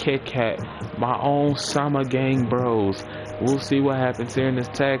Shadow and Kit Kat, my own Sama Gang bros. We'll see what happens here in this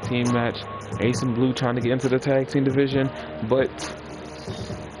tag team match. Ace and Blue trying to get into the tag team division, but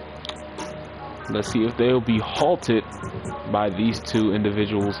let's see if they'll be halted by these two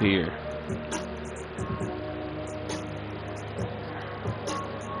individuals here.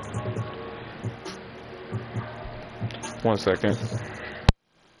 One second.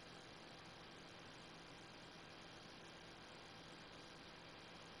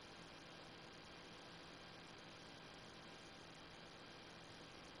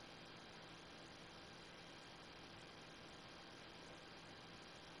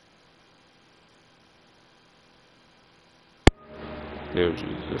 Dear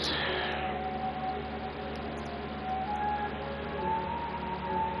Jesus.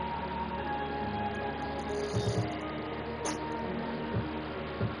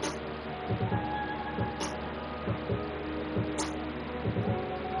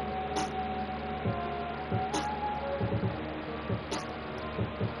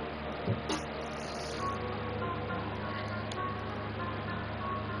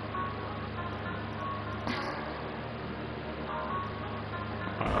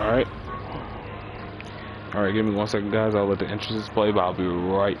 Alright, give me 1 second, guys. I'll let the entrances play, but I'll be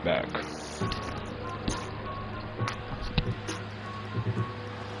right back.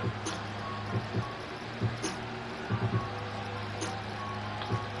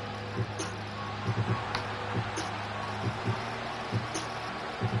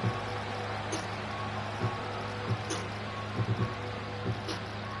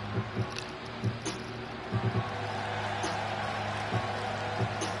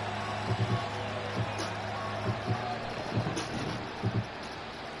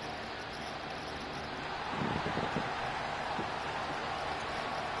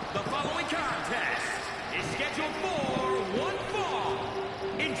 The following contest is scheduled for one fall.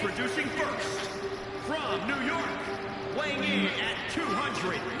 Introducing first, from New York, weighing in at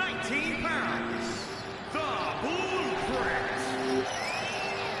 219 pounds, the Blueprint.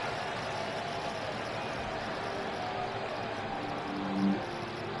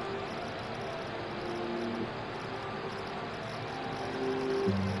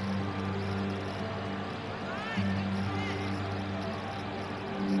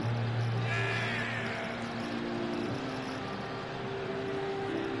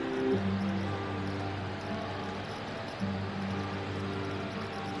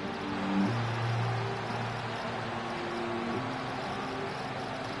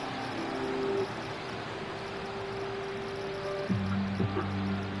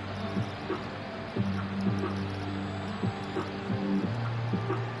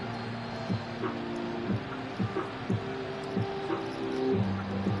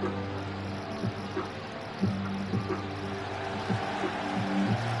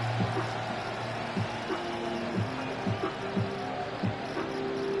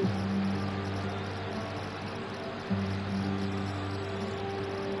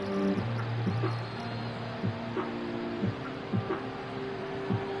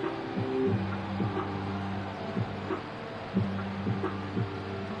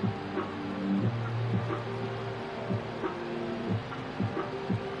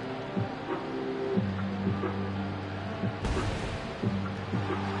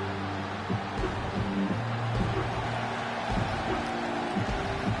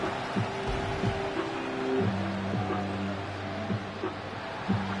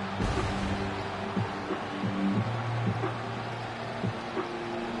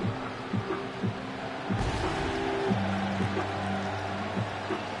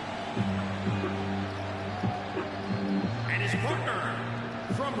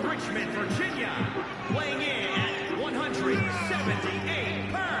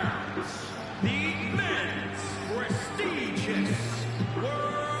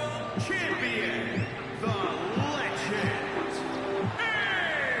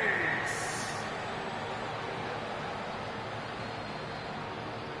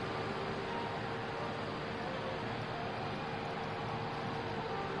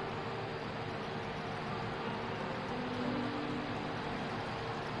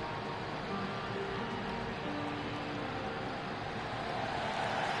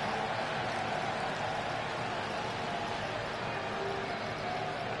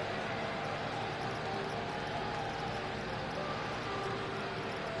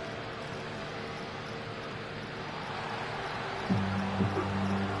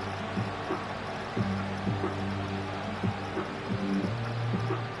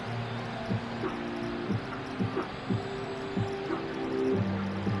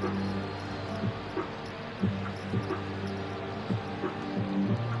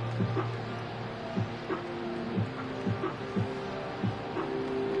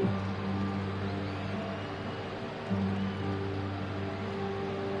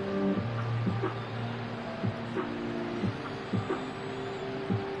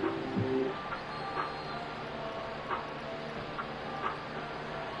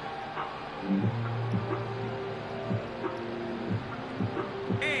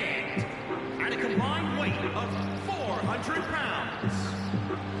 And at a combined weight of 400 pounds,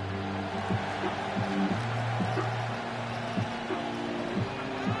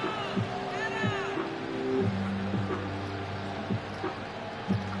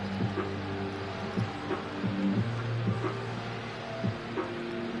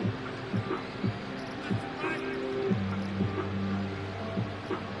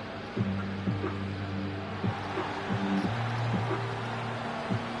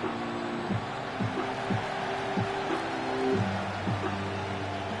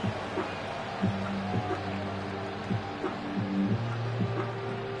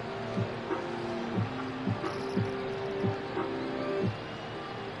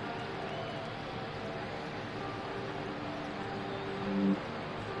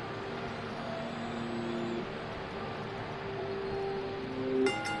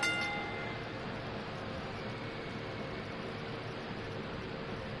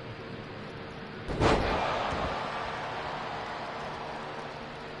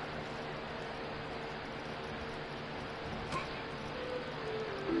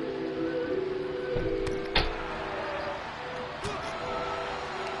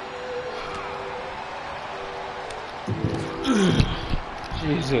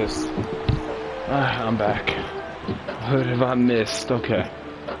 Jesus. I'm back. What have I missed? Okay.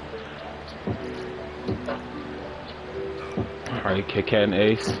 Alright, Kit Kat and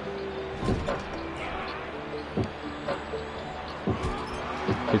Ace.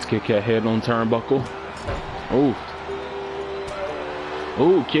 His Kit Kat head on turnbuckle. Ooh.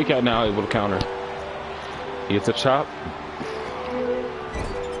 Ooh, Kit Kat now able to counter. He gets a chop.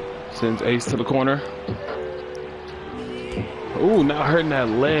 Sends Ace to the corner. Ooh, now hurting that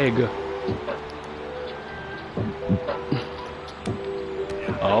leg.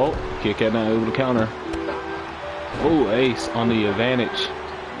 Oh, Kit Kat now able to counter. Ooh, Ace on the advantage.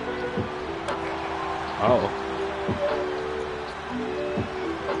 Oh.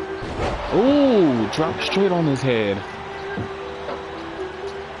 Ooh, dropped straight on his head.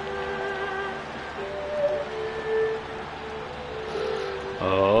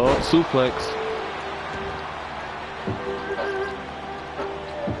 Oh, suplex.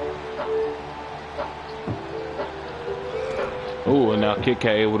 Ooh, and now Kit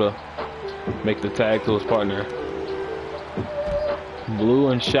Kat able to make the tag to his partner. Blue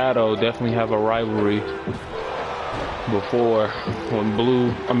and Shadow definitely have a rivalry before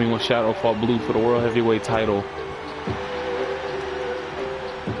when Shadow fought Blue for the World Heavyweight title.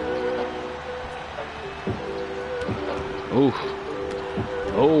 Oof.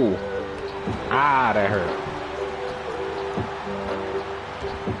 Oh. Ah, that hurt.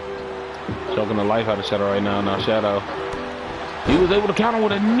 Choking the life out of Shadow right now. Now Shadow. He was able to counter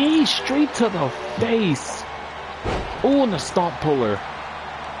with a knee straight to the face. Ooh, and the stomp puller.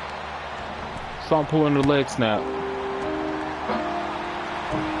 Stomp puller in the leg snap.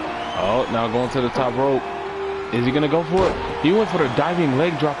 Oh, now going to the top rope. Is he going to go for it? He went for the diving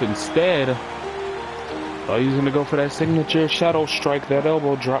leg drop instead. Oh, he's going to go for that signature Shadow strike, that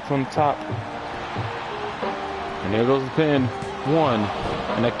elbow drop from the top. And there goes the pin. One.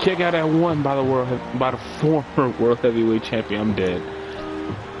 And a kick out at one by the former World Heavyweight Champion. I'm dead.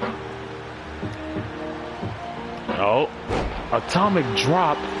 Oh, atomic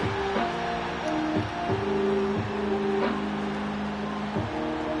drop.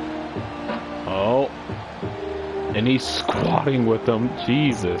 Oh, and he's squatting with them.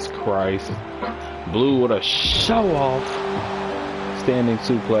 Jesus Christ. Blue with a show-off standing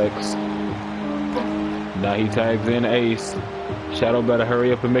suplex. Now he tags in Ace. Shadow better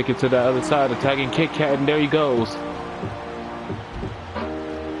hurry up and make it to the other side, attacking Kit Kat, and there he goes.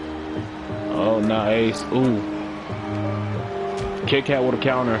 Oh, now Ace. Ooh. Kit Kat with a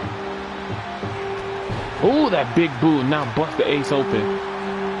counter. Ooh, that big boot. Now bust the Ace open.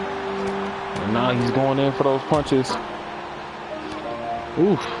 And now he's going in for those punches.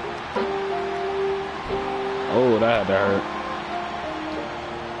 Oof. Oh, that had to hurt.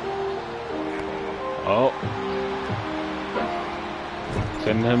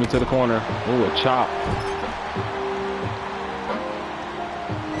 Sending him into the corner. Ooh, a chop.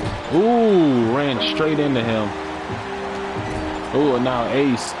 Ooh, ran straight into him. Ooh, and now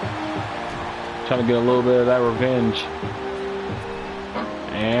Ace. Trying to get a little bit of that revenge.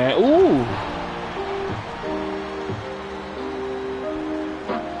 And, ooh.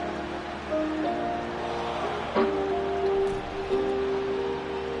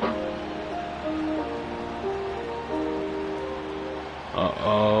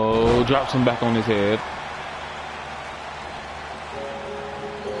 Uh-oh, drops him back on his head.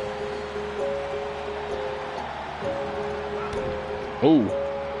 Oh,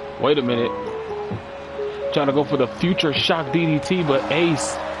 wait a minute. Trying to go for the future shock DDT, but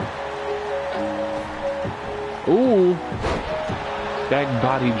Ace. Ooh, that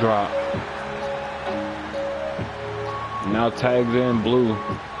body drop. Now tags in Blue.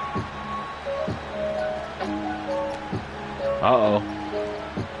 Uh-oh.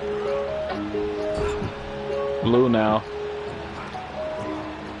 Blue now.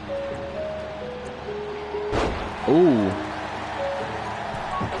 Ooh.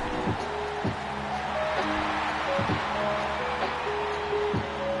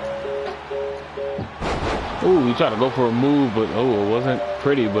 Ooh, he tried to go for a move, but oh, it wasn't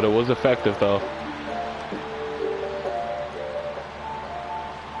pretty, but it was effective though.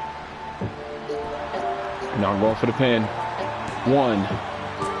 Now I'm going for the pin. 1,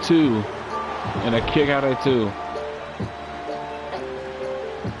 2, and a kick out at 2.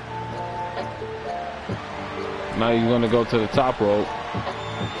 Now he's gonna go to the top rope.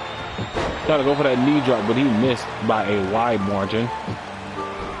 Try to go for that knee drop, but he missed by a wide margin.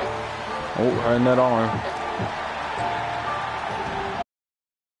 Oh, hurting that arm.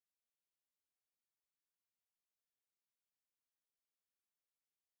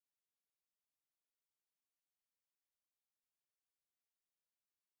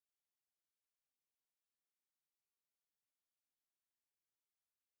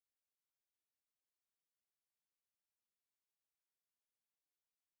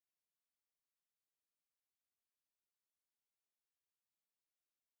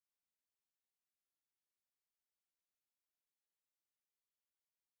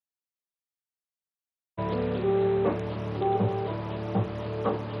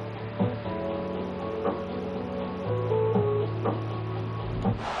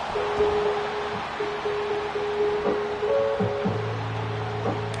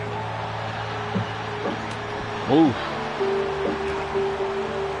 Oof.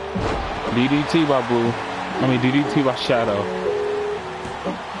 DDT by Blue. I mean DDT by Shadow.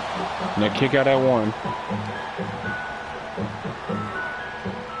 And a kick out at 1.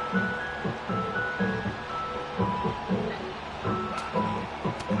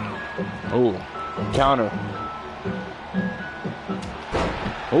 Ooh. Counter.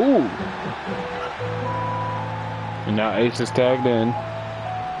 Ooh. And now Ace is tagged in.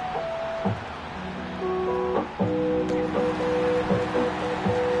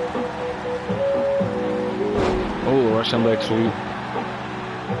 Russian leg sweep.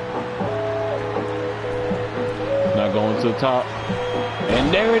 Now going to the top.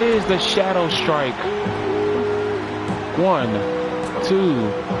 And there it is, the shadow strike. 1, 2,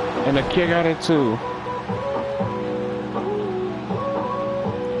 and a kick out at 2.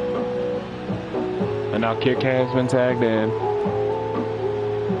 And now kick has been tagged in.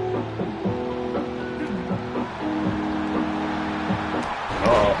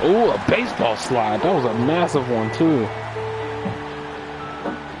 Ooh, a baseball slide. That was a massive one, too.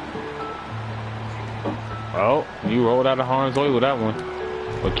 Oh, you rolled out of harm's way with that one.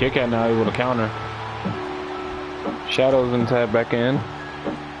 But kick out now able to counter. Shadow's been tagged back in.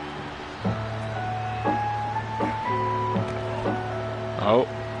 Oh,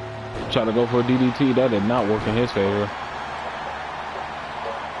 trying to go for a DDT. That did not work in his favor.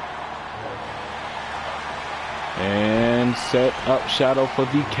 And set up Shadow for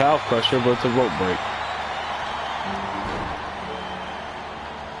the cow crusher, but it's a rope break.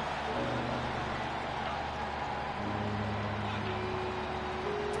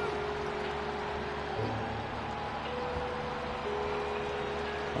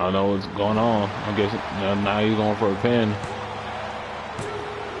 I don't know what's going on. I guess now he's going for a pin.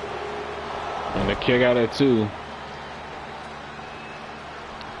 And a kick out at 2.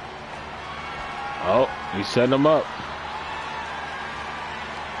 Oh, he's setting him up.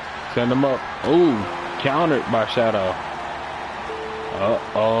 Send him up. Ooh, countered by Shadow.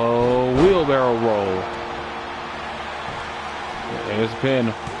 Uh-oh, wheelbarrow roll. There's a pin.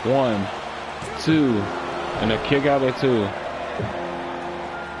 1, 2, and a kick out at 2.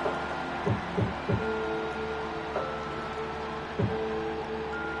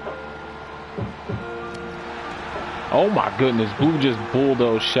 Oh my goodness, Blue just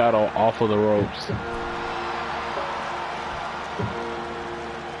bulldozed Shadow off of the ropes.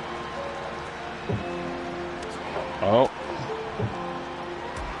 Oh.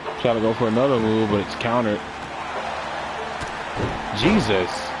 Try to go for another move, but it's countered. Jesus.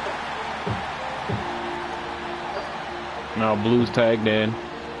 Now Blue's tagged in.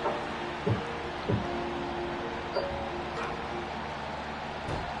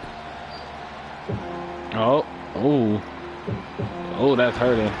 Oh. Ooh. Oh, that's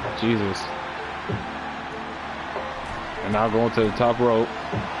hurting. Jesus. And now going to the top rope.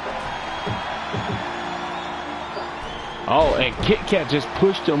 Oh, and Kit Kat just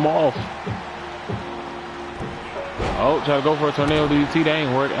pushed him off. Oh, try to go for a tornado DDT. That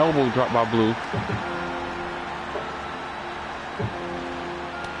ain't work. Elbow dropped by Blue.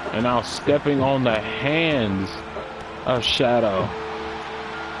 And now stepping on the hands of Shadow.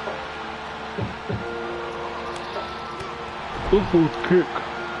 Ooh, kick.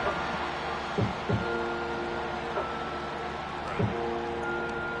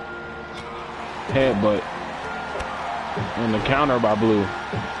 Headbutt. And the counter by Blue.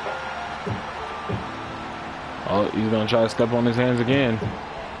 Oh, he's gonna try to step on his hands again.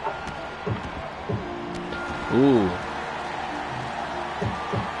 Ooh.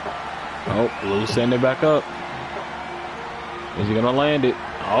 Oh, Blue send it back up. Is he gonna land it?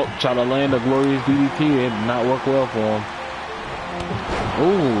 Oh, try to land a glorious DDT. It did not work well for him.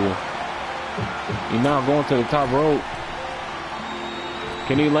 Ooh. He's now going to the top rope.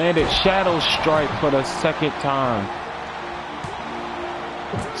 Can he land it? Shadow strike for the second time.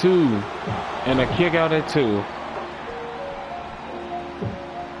 2. And a kick out at 2.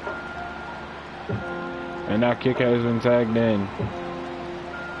 And now kick has been tagged in.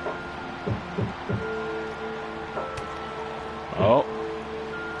 Oh.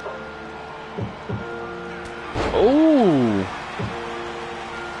 Ooh.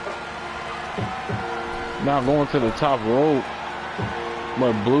 Now going to the top rope.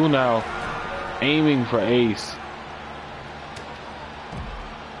 But Blue now aiming for Ace.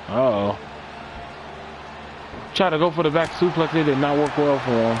 Uh-oh. Try to go for the back suplex. It did not work well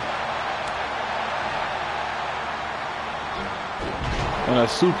for him. And a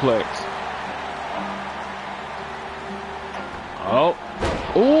suplex. Oh.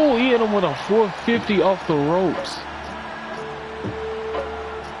 Oh, he hit him with a 450 off the ropes.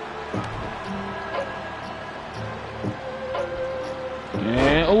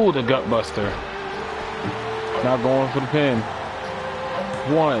 And, oh, the gut buster. Now going for the pin.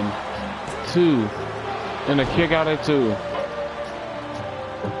 1, 2, and a kick out at 2.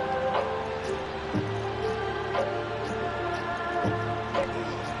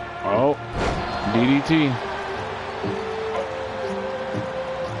 Oh, DDT.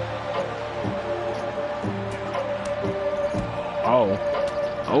 Oh,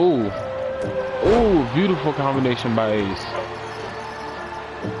 oh, oh, beautiful combination by Ace.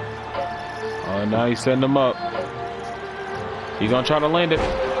 Oh, now he's setting him up. He's gonna try to land it.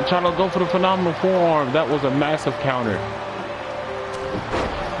 Trying to go for the phenomenal forearm. That was a massive counter.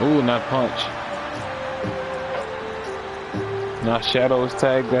 Ooh, not punch. Now Shadow is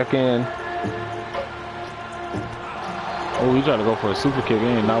tagged back in. Oh, he's trying to go for a super kick.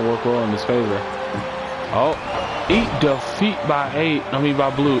 It did not work well in his favor. Oh, defeat by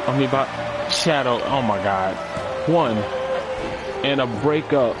Blue. By Shadow. Oh my God. 1. And a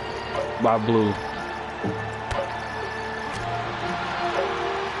breakup by Blue.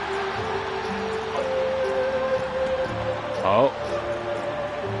 Oh.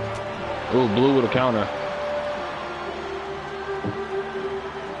 Ooh, Blue with a counter.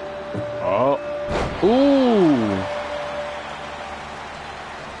 Oh. Ooh.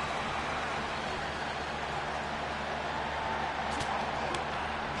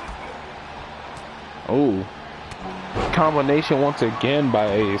 Ooh. Combination once again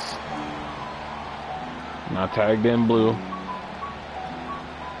by Ace. Now tagged in Blue.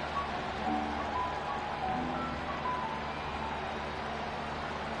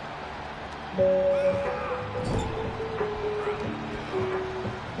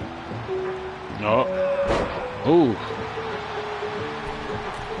 Oh. Ooh.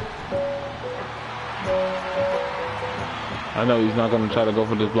 I know he's not going to try to go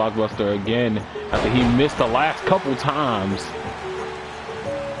for this blockbuster again after he missed the last couple times.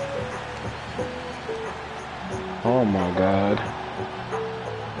 Oh my God.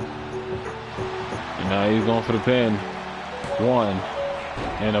 And now he's going for the pin. 1.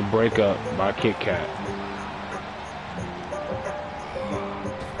 And a breakup by Kit Kat.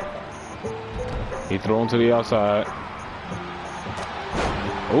 He threw him to the outside.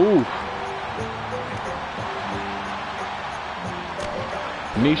 Ooh.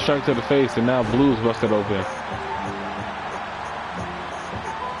 Knee strike to the face, and now Blue's busted open.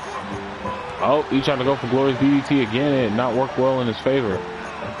 Oh, he's trying to go for Glorious DDT again, and not work well in his favor.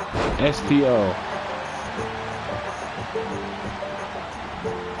 STO.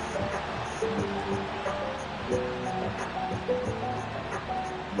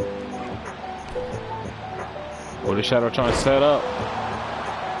 What is Shadow trying to set up?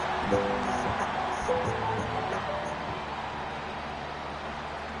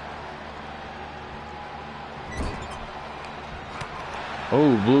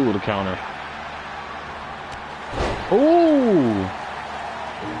 Oh, Blue with a counter. Ooh!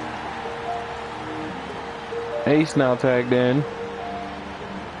 Ace now tagged in.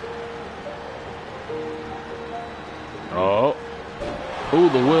 Oh. Ooh,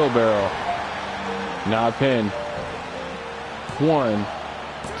 the wheelbarrow. Now a pin. 1,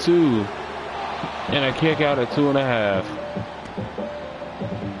 2, and a kick out at 2.5.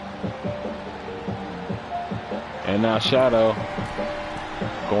 And now Shadow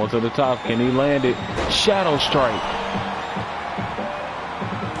going to the top. Can he land it? Shadow strike.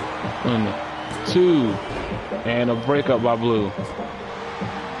 1, 2, and a breakup by Blue.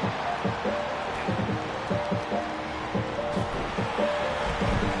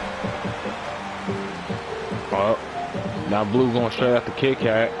 Oh, now Blue going straight at the Kit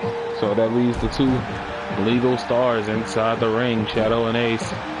Kat. So that leaves the two legal stars inside the ring, Shadow and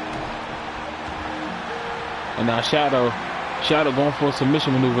Ace. And now Shadow going for a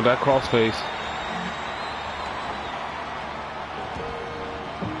submission maneuver, that crossface.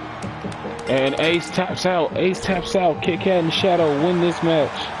 And Ace taps out. Kit Kat and Shadow win this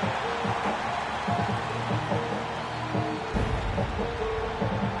match.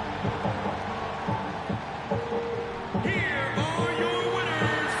 Here are your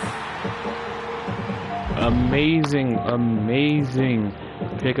winners. Amazing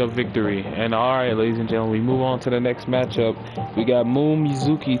pickup victory. And alright, ladies and gentlemen, we move on to the next matchup. We got Moon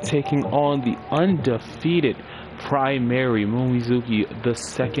Mizuki taking on the undefeated Primary. Moon Mizuki, the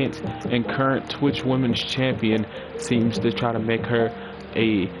second and current Twitch Women's Champion, seems to try to make her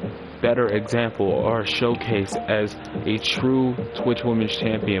a better example or showcase as a true Twitch Women's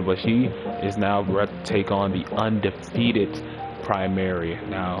Champion, but she is now ready to take on the undefeated Primary.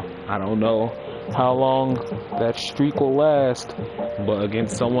 Now, I don't know how long that streak will last, but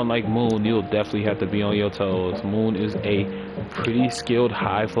against someone like Moon, you'll definitely have to be on your toes. Moon is a pretty skilled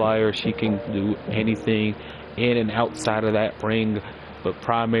high flyer. She can do anything in and outside of that ring, but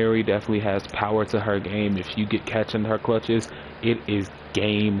Primary definitely has power to her game. If you get catching her clutches, it is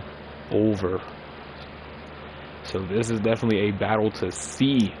game over. So this is definitely a battle to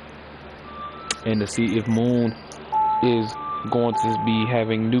see, and to see if Moon is going to be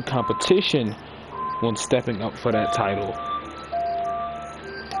having new competition when stepping up for that title.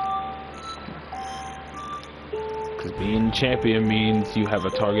 Because being champion means you have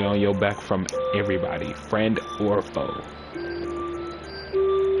a target on your back from everybody, friend or foe.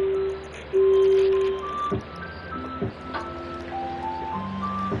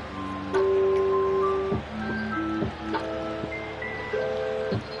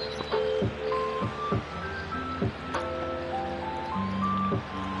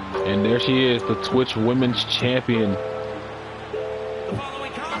 And there she is, the Twitch Women's Champion. The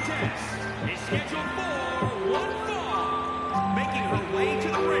following contest is scheduled for one fall. Making her way to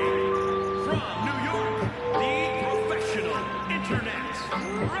the ring from New York, the professional internet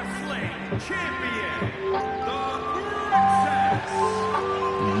wrestling champion, the Princess.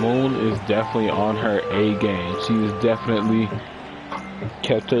 Moon is definitely on her A game. She has definitely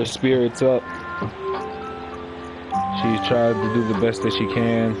kept her spirits up. She's tried to do the best that she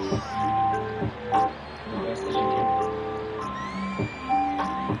can.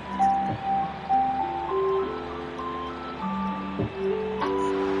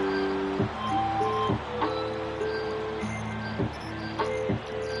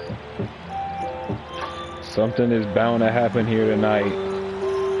 Something is bound to happen here tonight.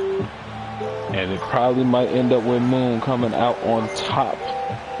 And it probably might end up with Moon coming out on top.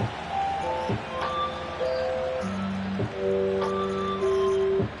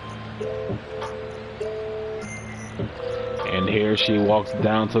 And here she walks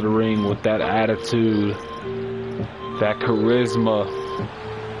down to the ring with that attitude, that charisma.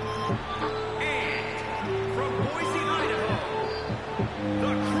 And from Boise, Idaho,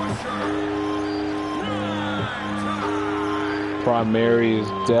 the Crusher, Primary is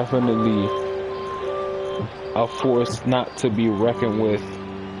definitely a force not to be reckoned with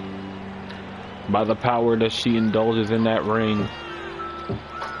by the power that she indulges in that ring.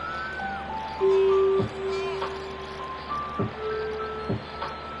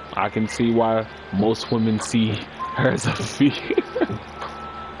 I can see why most women see her as a fear.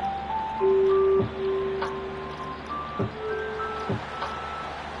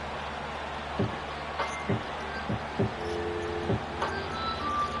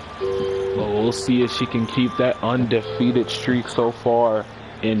 But we'll see if she can keep that undefeated streak so far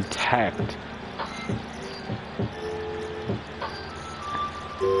intact.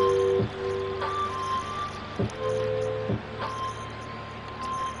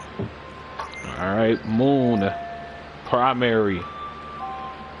 All right, Moon, primary.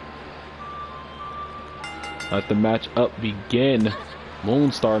 Let the match up begin.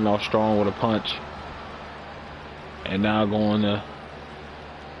 Moon starting off strong with a punch. And now going to...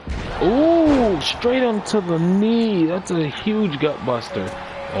 Ooh, straight onto the knee. That's a huge gut buster.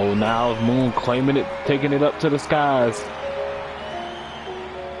 Oh, now Moon claiming it, taking it up to the skies.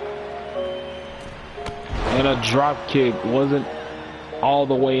 And a drop kick. Wasn't all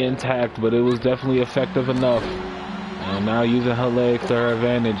the way intact, but it was definitely effective enough. And now using her legs to her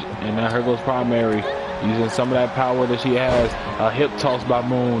advantage. And now here goes primary. Using some of that power that she has. A hip toss by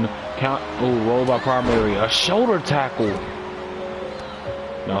Moon. Count. Oh, roll by primary. A shoulder tackle.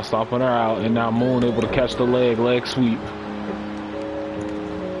 Now stomping her out. And now Moon able to catch the leg sweep.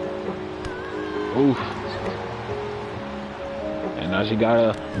 Oof. And now she got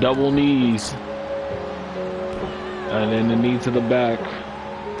a double knees. And then the knee to the back.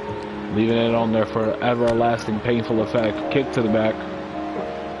 Leaving it on there for an everlasting painful effect. Kick to the back.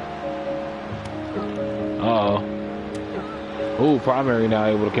 Uh-oh. Ooh, primary now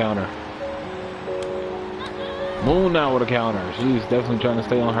able to counter. Moon now with a counter. She's definitely trying to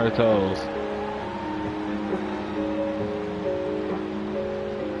stay on her toes.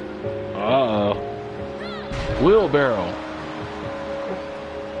 Uh-oh. Wheelbarrow.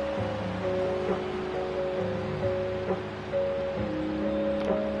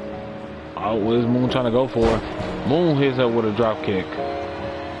 Oh, what is Moon trying to go for? Moon hits her with a drop kick.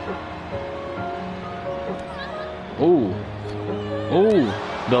 Ooh. Ooh.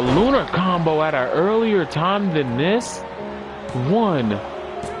 The lunar combo at an earlier time than this. 1,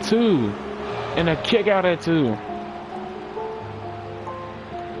 2. And a kick out at 2.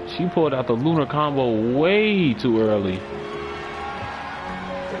 She pulled out the lunar combo way too early.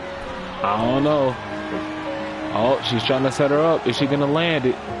 I don't know. Oh, she's trying to set her up. Is she going to land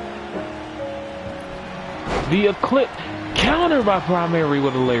it? The eclipse countered by primary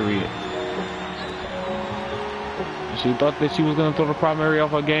with a lariat. She thought that she was going to throw the primary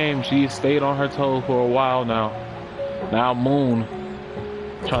off her game. She stayed on her toes for a while now. Now Moon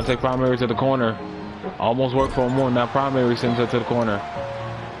trying to take primary to the corner. Almost worked for Moon. Now primary sends her to the corner.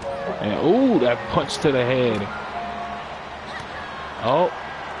 And ooh, that punch to the head. Oh.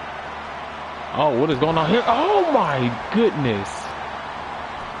 Oh, what is going on here? Oh my goodness.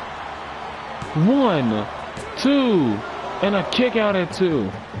 1, 2, and a kick out at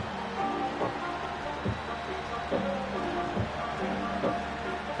 2.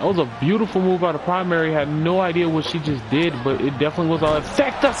 That was a beautiful move out of primary. Had no idea what she just did, but it definitely was an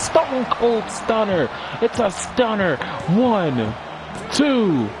effect. A stone cold stunner. It's a stunner. 1,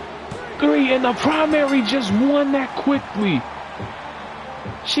 2, 3, and the primary just won that quickly.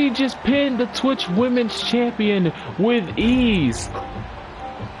 She just pinned the Twitch Women's Champion with ease.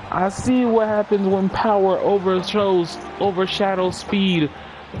 I see what happens when power overshadows speed.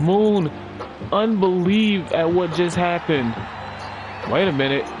 Moon, unbelievable at what just happened. Wait a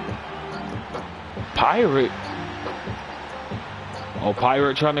minute. Pirate? Oh,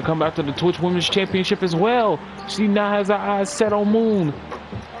 Pirate trying to come after the Twitch Women's Championship as well. She now has her eyes set on Moon.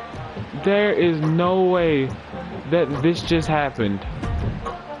 There is no way that this just happened.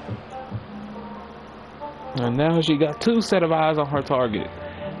 And now she got 2 set of eyes on her target.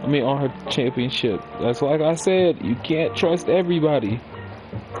 I mean, on her championship. That's like I said, you can't trust everybody.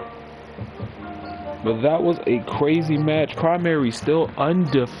 But that was a crazy match. Primary still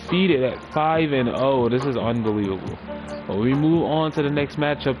undefeated at 5-0. This is unbelievable. But we move on to the next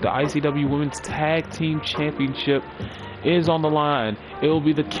matchup. The ICW Women's Tag Team Championship is on the line. It will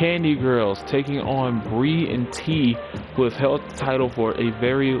be the Candy Girls taking on Bree and T, who have held the title for a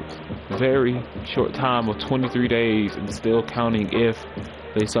very, very short time of 23 days and still counting if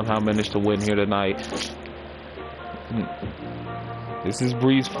they somehow manage to win here tonight. This is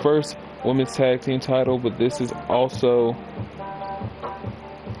Bree's first women's tag team title, but this is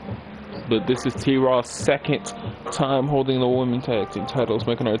T-Raw's second time holding the women's tag team titles,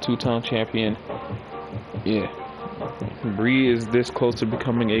 making her a 2-time champion. Yeah. Bree is this close to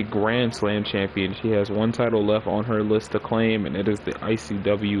becoming a Grand Slam champion. She has 1 title left on her list to claim, and it is the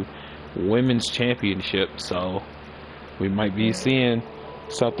ICW Women's Championship. So we might be seeing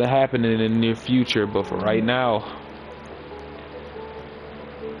something happening in the near future, but for right now,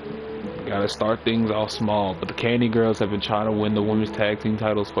 gotta start things off small. But the Candy Girls have been trying to win the women's tag team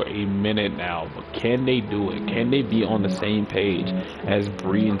titles for a minute now. But can they do it? Can they be on the same page as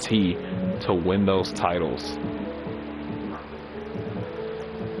Bree and T to win those titles?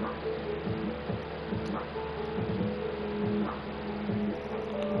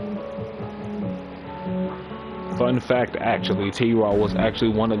 Fun fact, actually, T-Raw was actually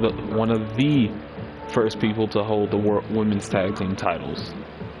one of the first people to hold the women's tag team titles.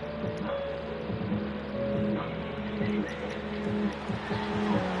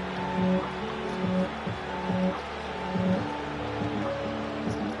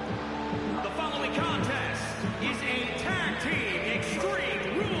 The following contest is a tag team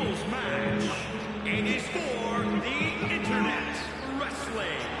extreme rules match. It is for the Internet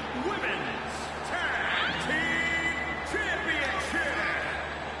Wrestling Women's Tag Team Championship.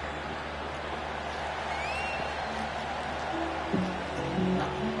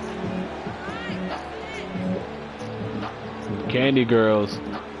 Candy Girls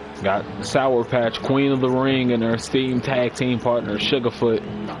got Sour Patch, Queen of the Ring, and her esteemed tag team partner Sugarfoot.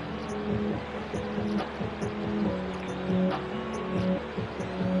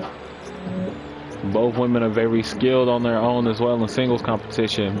 Both women are very skilled on their own as well in singles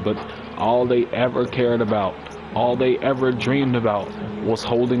competition, but all they ever cared about, all they ever dreamed about was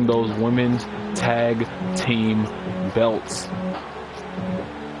holding those women's tag team belts.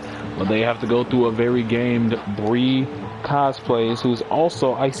 But they have to go through a very gamed Bree Cosplays, who's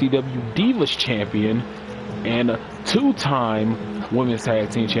also ICW Divas champion and two-time women's tag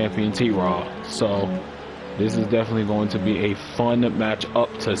team champion T-Raw. So this is definitely going to be a fun match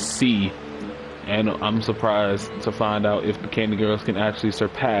up to see. And I'm surprised to find out if the Candy Girls can actually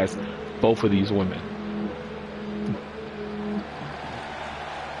surpass both of these women.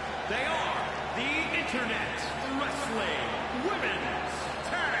 They are the Internet Wrestling Women's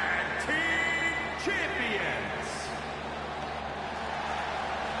Tag Team Champions.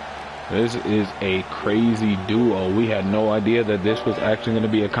 This is a crazy duo. We had no idea that this was actually going to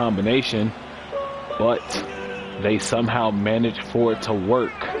be a combination, but they somehow managed for it to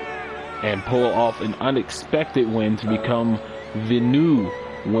work and pull off an unexpected win to become the new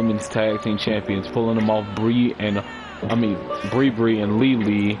women's tag team champions, pulling them off Bree and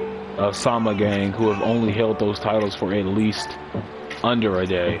Lee of Sama Gang, who have only held those titles for at least under a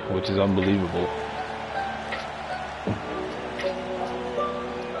day, which is unbelievable.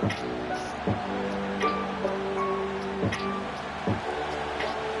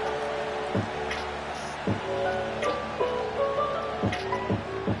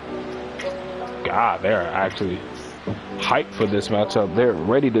 God, they're actually hyped for this matchup. They're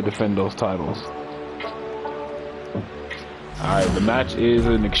ready to defend those titles. Alright, the match is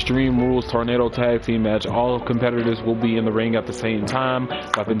an Extreme Rules Tornado Tag Team match. All competitors will be in the ring at the same time.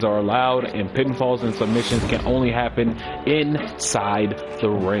 Weapons are allowed, and pinfalls and submissions can only happen inside the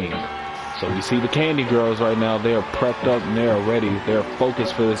ring. So we see the Candy Girls right now. They are prepped up and they are ready. They are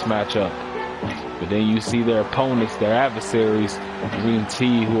focused for this matchup. But then you see their opponents, their adversaries, Bree and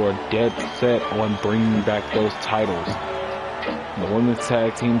T, who are dead set on bringing back those titles. The women's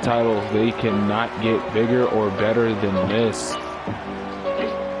tag team titles, they cannot get bigger or better than this.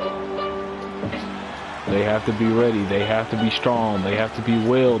 They have to be ready. They have to be strong. They have to be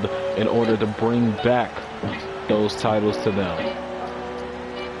willed in order to bring back those titles to them.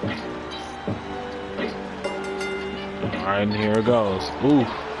 Alright, and here it goes. Ooh.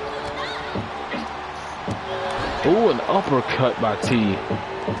 Ooh, an uppercut by T.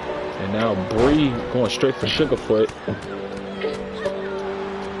 And now Bree going straight for Sugarfoot.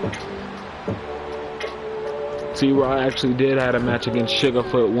 T-Raw actually did have a match against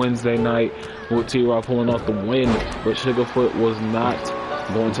Sugarfoot Wednesday night with T-Raw pulling off the win, but Sugarfoot was not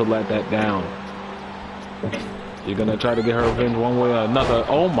going to let that down. You're going to try to get her revenge one way or another.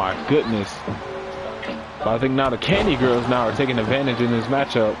 Oh my goodness. But I think now the Candy Girls now are taking advantage in this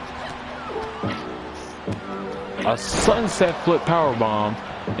matchup. A sunset flip powerbomb,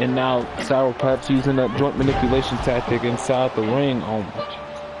 and now Sour Patch using that joint manipulation tactic inside the ring. Oh my.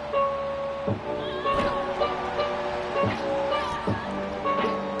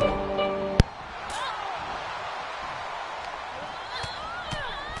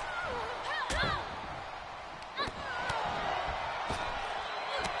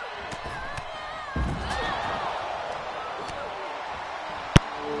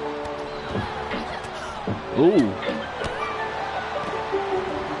 Ooh.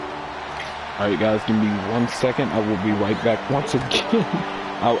 Alright guys, give me 1 second. I will be right back once again.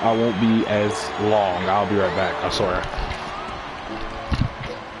 I won't be as long. I'll be right back, I swear.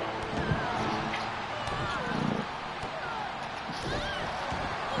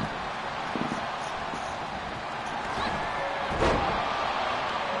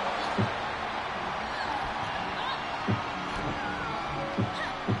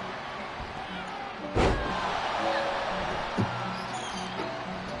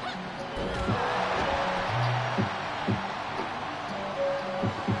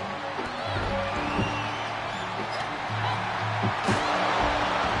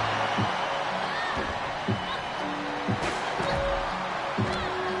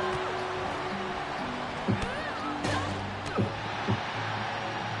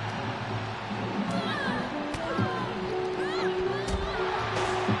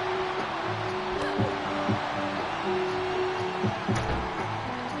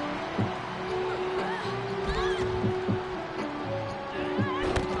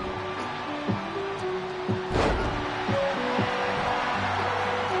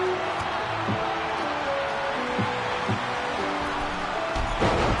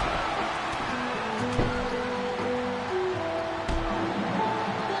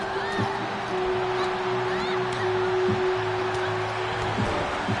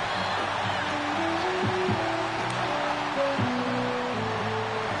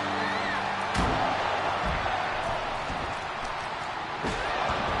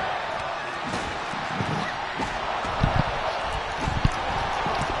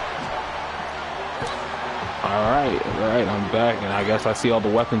 back, and I guess I see all the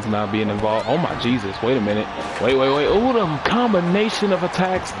weapons now being involved. Oh my Jesus, wait a minute. Wait. Oh, the combination of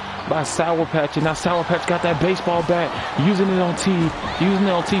attacks by Sour Patch, and now Sour Patch got that baseball bat, using it on T.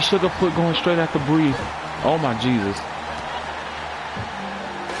 Sugarfoot going straight at the Bree. Oh my Jesus.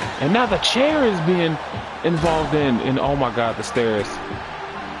 And now the chair is being involved in oh my God, the stairs.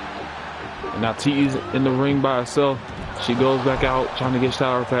 And now T's in the ring by herself. She goes back out trying to get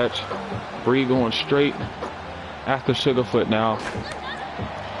Sour Patch. Bree going straight after Sugarfoot now.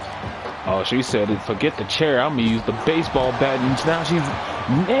 Oh, she said, forget the chair, I'm gonna use the baseball bat. And now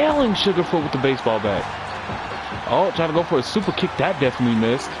she's nailing Sugarfoot with the baseball bat. Oh, trying to go for a super kick. That definitely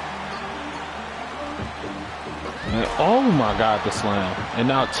missed. And oh my God, the slam. And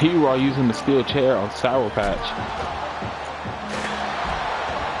now T-Raw using the steel chair on Sour Patch.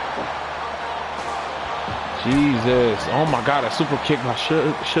 Jesus. Oh my God, a super kick by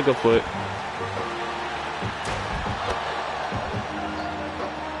Sugarfoot.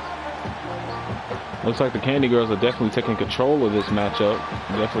 Looks like the Candy Girls are definitely taking control of this matchup.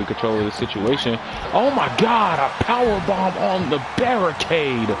 Definitely control of the situation. Oh my God, a power bomb on the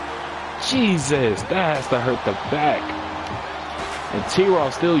barricade. Jesus, that has to hurt the back. And T-Raw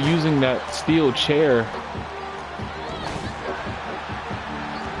still using that steel chair.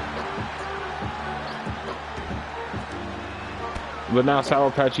 But now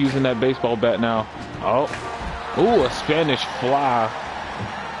Sour Patch using that baseball bat now. Oh. Ooh, a Spanish fly.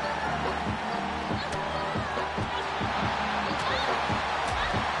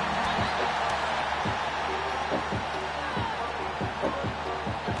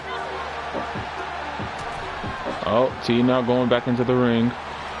 Oh, T now going back into the ring.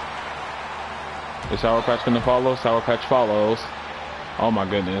 Is Sour Patch gonna follow? Sour Patch follows. Oh my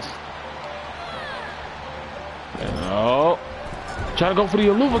goodness. And oh. Trying to go for the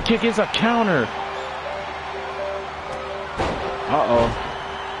Aluva kick. It's a counter. Uh-oh.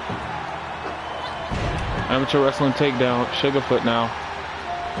 Amateur wrestling takedown. Sugarfoot now.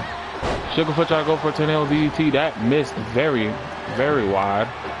 Sugarfoot trying to go for a tornado DDT. That missed very, very wide.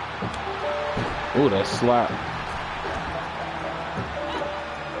 Ooh, that slap.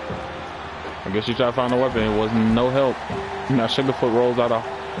 I guess you try to find a weapon. It wasn't no help. Now Sugarfoot rolls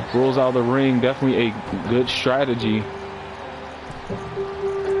out of the ring. Definitely a good strategy.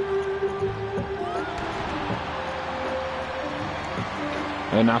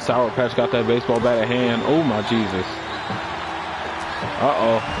 And now Sour Patch got that baseball bat at hand. Oh my Jesus.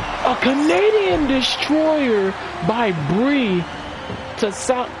 Uh-oh. A Canadian destroyer by Bree to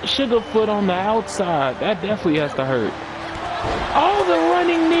Sugarfoot on the outside. That definitely has to hurt. Oh, the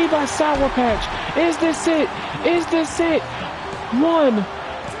running knee by Sour Patch. Is this it? Is this it? 1,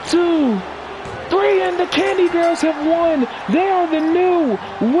 2, 3, and the Candy Girls have won. They are the new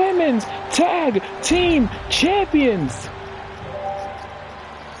Women's Tag Team Champions.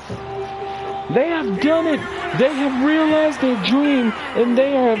 They have done it. They have realized their dream, and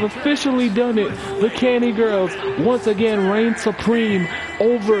they have officially done it. The Candy Girls once again reign supreme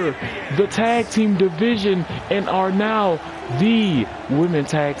over the tag team division and are now the Women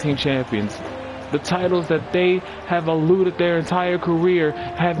Tag Team Champions. The titles that they have eluded their entire career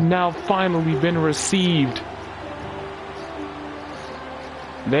have now finally been received.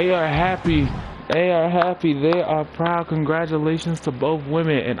 They are happy. They are happy. They are proud. Congratulations to both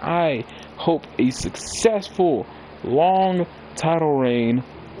women, and I hope a successful, long title reign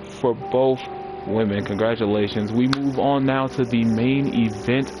for both women. Congratulations. We move on now to the main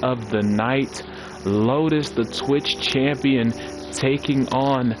event of the night. Lotus, the Twitch champion, taking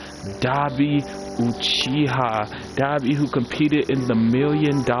on Dabi Uchiha. Dabi, who competed in the $1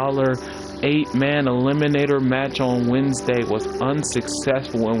 million 8-man eliminator match on Wednesday, was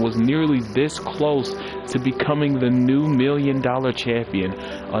unsuccessful and was nearly this close to becoming the new $1 million champion.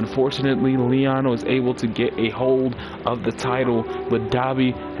 Unfortunately, Leon was able to get a hold of the title, but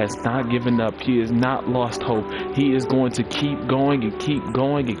Dabi has not given up. He has not lost hope. He is going to keep going and keep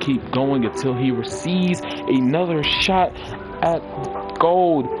going and keep going until he receives another shot at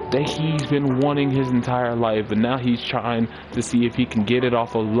gold that he's been wanting his entire life. And now he's trying to see if he can get it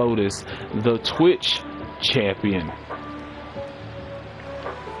off of Lotus, the Twitch champion.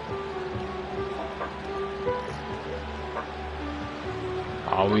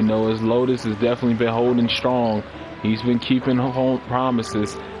 All we know is Lotus has definitely been holding strong. He's been keeping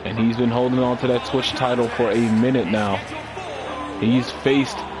promises, and he's been holding on to that Twitch title for a minute now. He's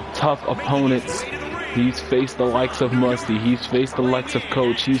faced tough opponents. He's faced the likes of Musty. He's faced the likes of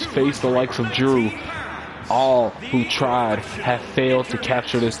Coach. He's faced the likes of Drew. All who tried have failed to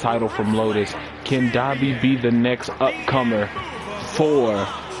capture this title from Lotus. Can Dabi be the next upcomer for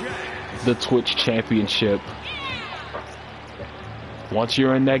the Twitch championship? Once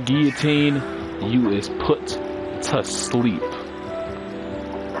you're in that guillotine, you is put to sleep.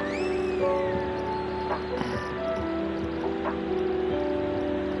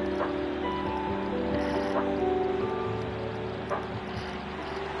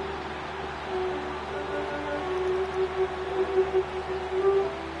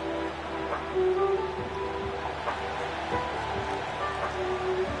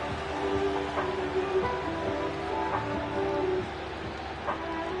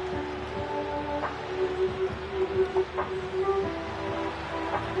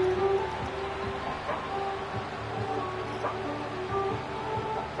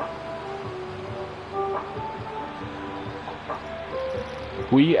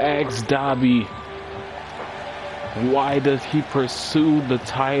 We asked Darby, why does he pursue the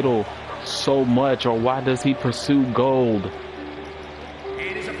title so much, or why does he pursue gold? And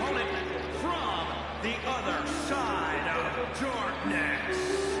his opponent from the other side of darkness,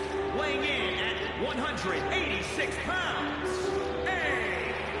 weighing in at 186 pounds,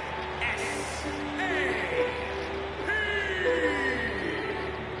 ASAP.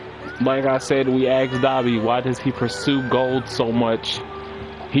 Like I said, we asked Darby, why does he pursue gold so much?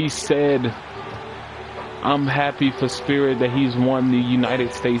 He said, I'm happy for Spirit that he's won the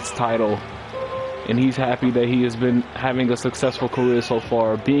United States title. And he's happy that he has been having a successful career so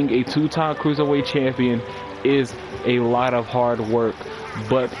far. Being a two-time Cruiserweight champion is a lot of hard work.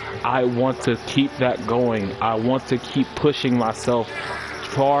 But I want to keep that going. I want to keep pushing myself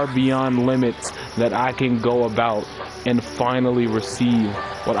far beyond limits that I can go about and finally receive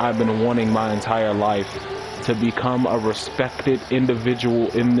what I've been wanting my entire life. To become a respected individual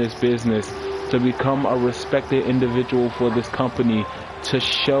in this business, to become a respected individual for this company, to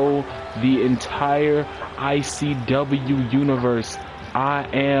show the entire ICW universe I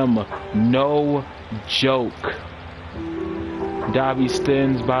am no joke. Darby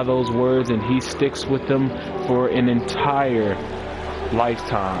stands by those words and he sticks with them for an entire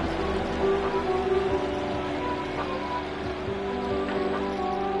lifetime.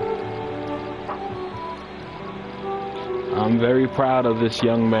 I'm very proud of this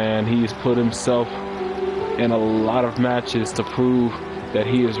young man. He's put himself in a lot of matches to prove that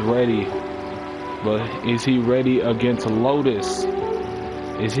he is ready. But is he ready against Lotus?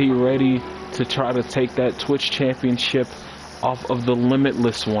 Is he ready to try to take that Twitch championship off of the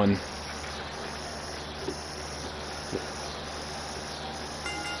Limitless one?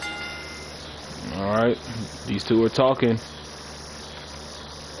 Alright, these two are talking.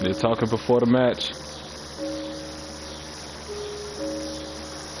 They're talking before the match.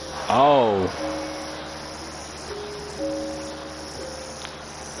 Oh.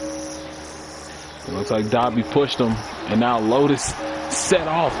 It looks like Darby pushed him, and now Lotus set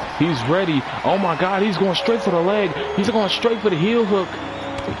off. He's ready. Oh my God, he's going straight for the leg. He's going straight for the heel hook.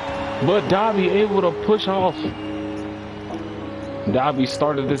 But Darby able to push off. Darby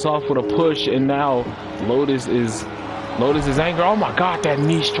started this off with a push, and now Lotus is angry. Oh my God, that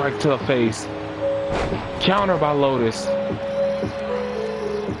knee strike to the face. Counter by Lotus.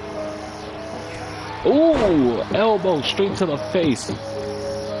 Ooh, elbow straight to the face.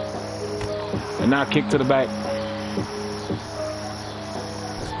 And now kick to the back.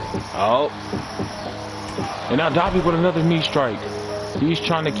 Oh. And now Darby with another knee strike. He's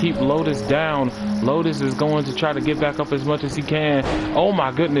trying to keep Lotus down. Lotus is going to try to get back up as much as he can. Oh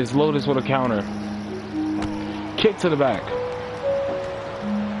my goodness, Lotus with a counter. Kick to the back.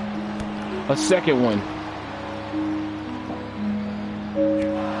 A second one.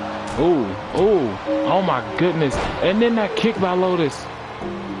 Ooh, ooh, oh my goodness. And then that kick by Lotus.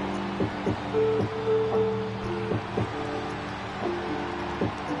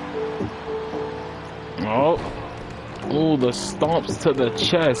 Oh, ooh, the stomps to the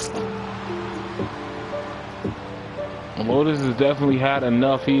chest. Lotus has definitely had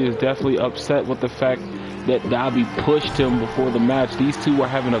enough. He is definitely upset with the fact that Darby pushed him before the match. These two were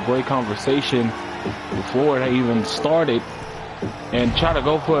having a great conversation before they even started. And try to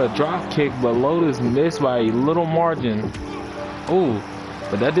go for a drop kick, but Lotus missed by a little margin. Ooh,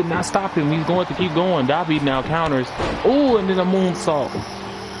 but that did not stop him. He's going to keep going. Darby now counters. Ooh, and then a moonsault.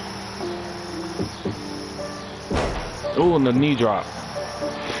 Ooh, and the knee drop.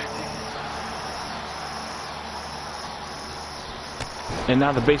 And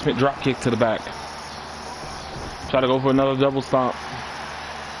now the basement drop kick to the back. Try to go for another double stomp.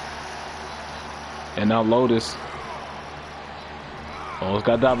 And now Lotus. Oh, it's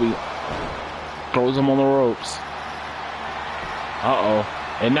got Darby. Throws him on the ropes. Uh-oh.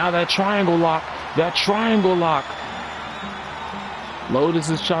 And now that triangle lock. That triangle lock. Lotus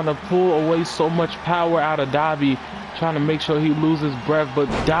is trying to pull away so much power out of Darby. trying to make sure he loses breath, but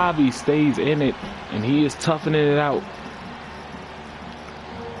Darby stays in it, and he is toughening it out.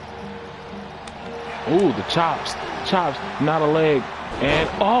 Ooh, the chops, not a leg, and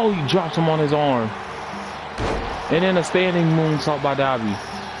oh, he drops him on his arm. And then a standing moonsault by Darby.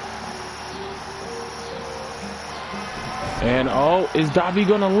 And oh, is Darby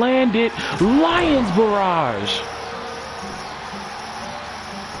gonna land it? Lions Barrage!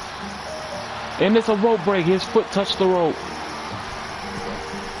 And it's a rope break. His foot touched the rope.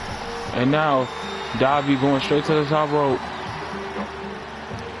 And now, Darby going straight to the top rope.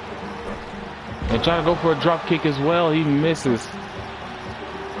 And trying to go for a drop kick as well. He misses.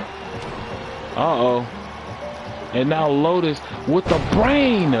 Uh-oh. And now Lotus with the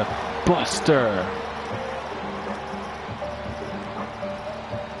brain buster.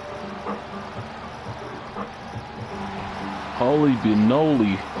 Holy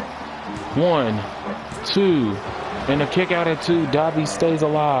Binoli. 1, 2, and a kick out at 2. Darby stays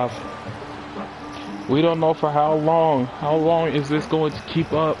alive. We don't know for how long. How long is this going to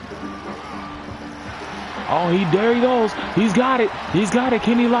keep up? Oh, there he goes. He's got it. He's got it.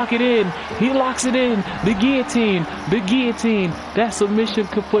 Can he lock it in? He locks it in. The guillotine. The guillotine. That submission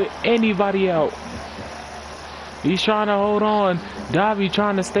could put anybody out. He's trying to hold on. Darby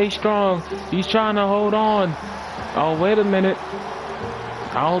trying to stay strong. He's trying to hold on. Oh, wait a minute.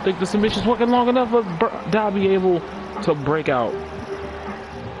 I don't think the submission's working long enough for Darby able to break out.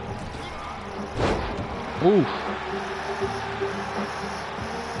 Oof.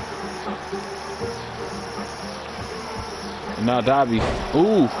 And now Darby.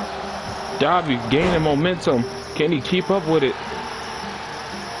 Ooh. Darby gaining momentum. Can he keep up with it?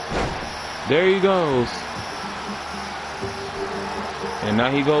 There he goes. And now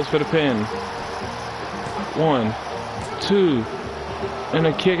he goes for the pin. 1, 2. And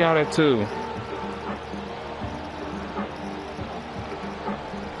a kick out at 2.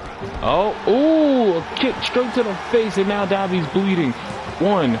 Oh, ooh, a kick straight to the face, and now Darby's bleeding.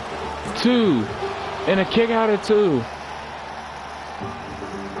 1, 2, and a kick out at 2.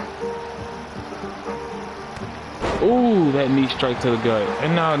 Ooh, that knee strike to the gut,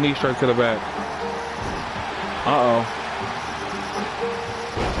 and now a knee strike to the back. Uh-oh.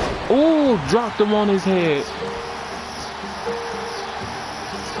 Ooh, dropped him on his head.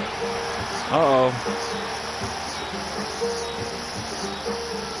 Uh-oh.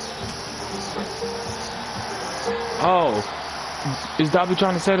 Oh. Is Darby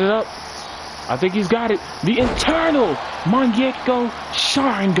trying to set it up? I think he's got it. The internal Mangekyo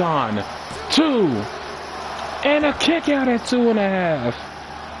Sharingan. 2. And a kick out at 2.5.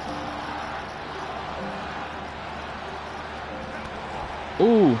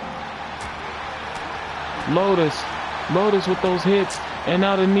 Ooh. Lotus with those hits. And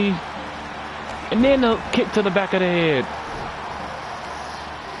now the knee. And then a kick to the back of the head.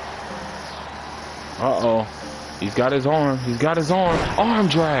 Uh-oh. He's got his arm. He's got his arm. Arm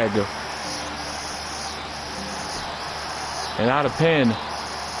drag. And out of pin.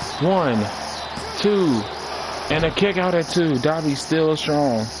 1, 2. And a kick out at 2. Darby's still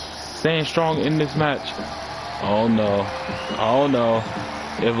strong. Staying strong in this match. Oh no. Oh no.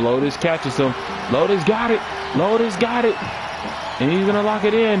 If Lotus catches him. Lotus got it. Lotus got it. And he's going to lock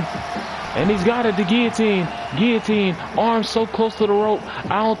it in. And he's got it. The guillotine. Guillotine. Arm so close to the rope.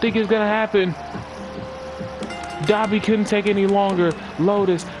 I don't think it's going to happen. Darby couldn't take any longer.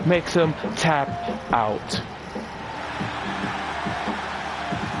 Lotus makes him tap out.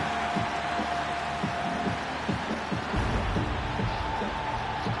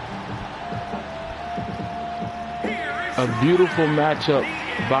 A beautiful matchup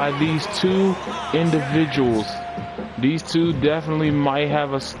by these two individuals. These two definitely might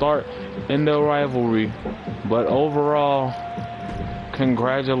have a start in their rivalry, but overall,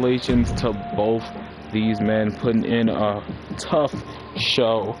 congratulations to both these men putting in a tough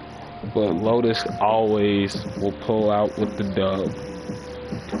show, but Lotus always will pull out with the dub.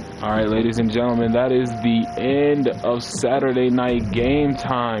 Alright, ladies and gentlemen, that is the end of Saturday Night Game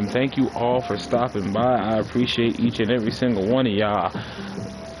Time. Thank you all for stopping by. I appreciate each and every single one of y'all.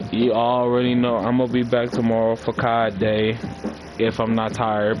 You already know I'm gonna be back tomorrow for COD Day, if I'm not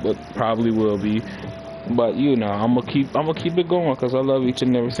tired, but probably will be. But you know, I'm gonna keep it going because I love each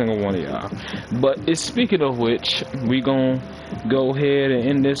and every single one of y'all. But speaking of which, we gonna go ahead and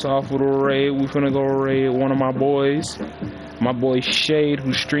end this off with a raid. We finna go raid one of my boys. My boy Shade,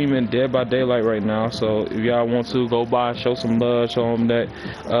 who's streaming Dead by Daylight right now. So if y'all want to, go by, show some love, show him that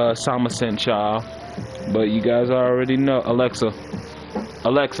Sama sent y'all. But you guys already know. Alexa,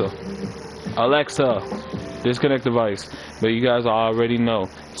 Disconnect device. But you guys already know.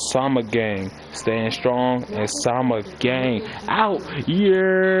 Sama gang. Staying strong and Sama gang out.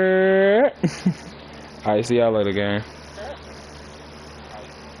 Yeah. Alright, see y'all later, gang.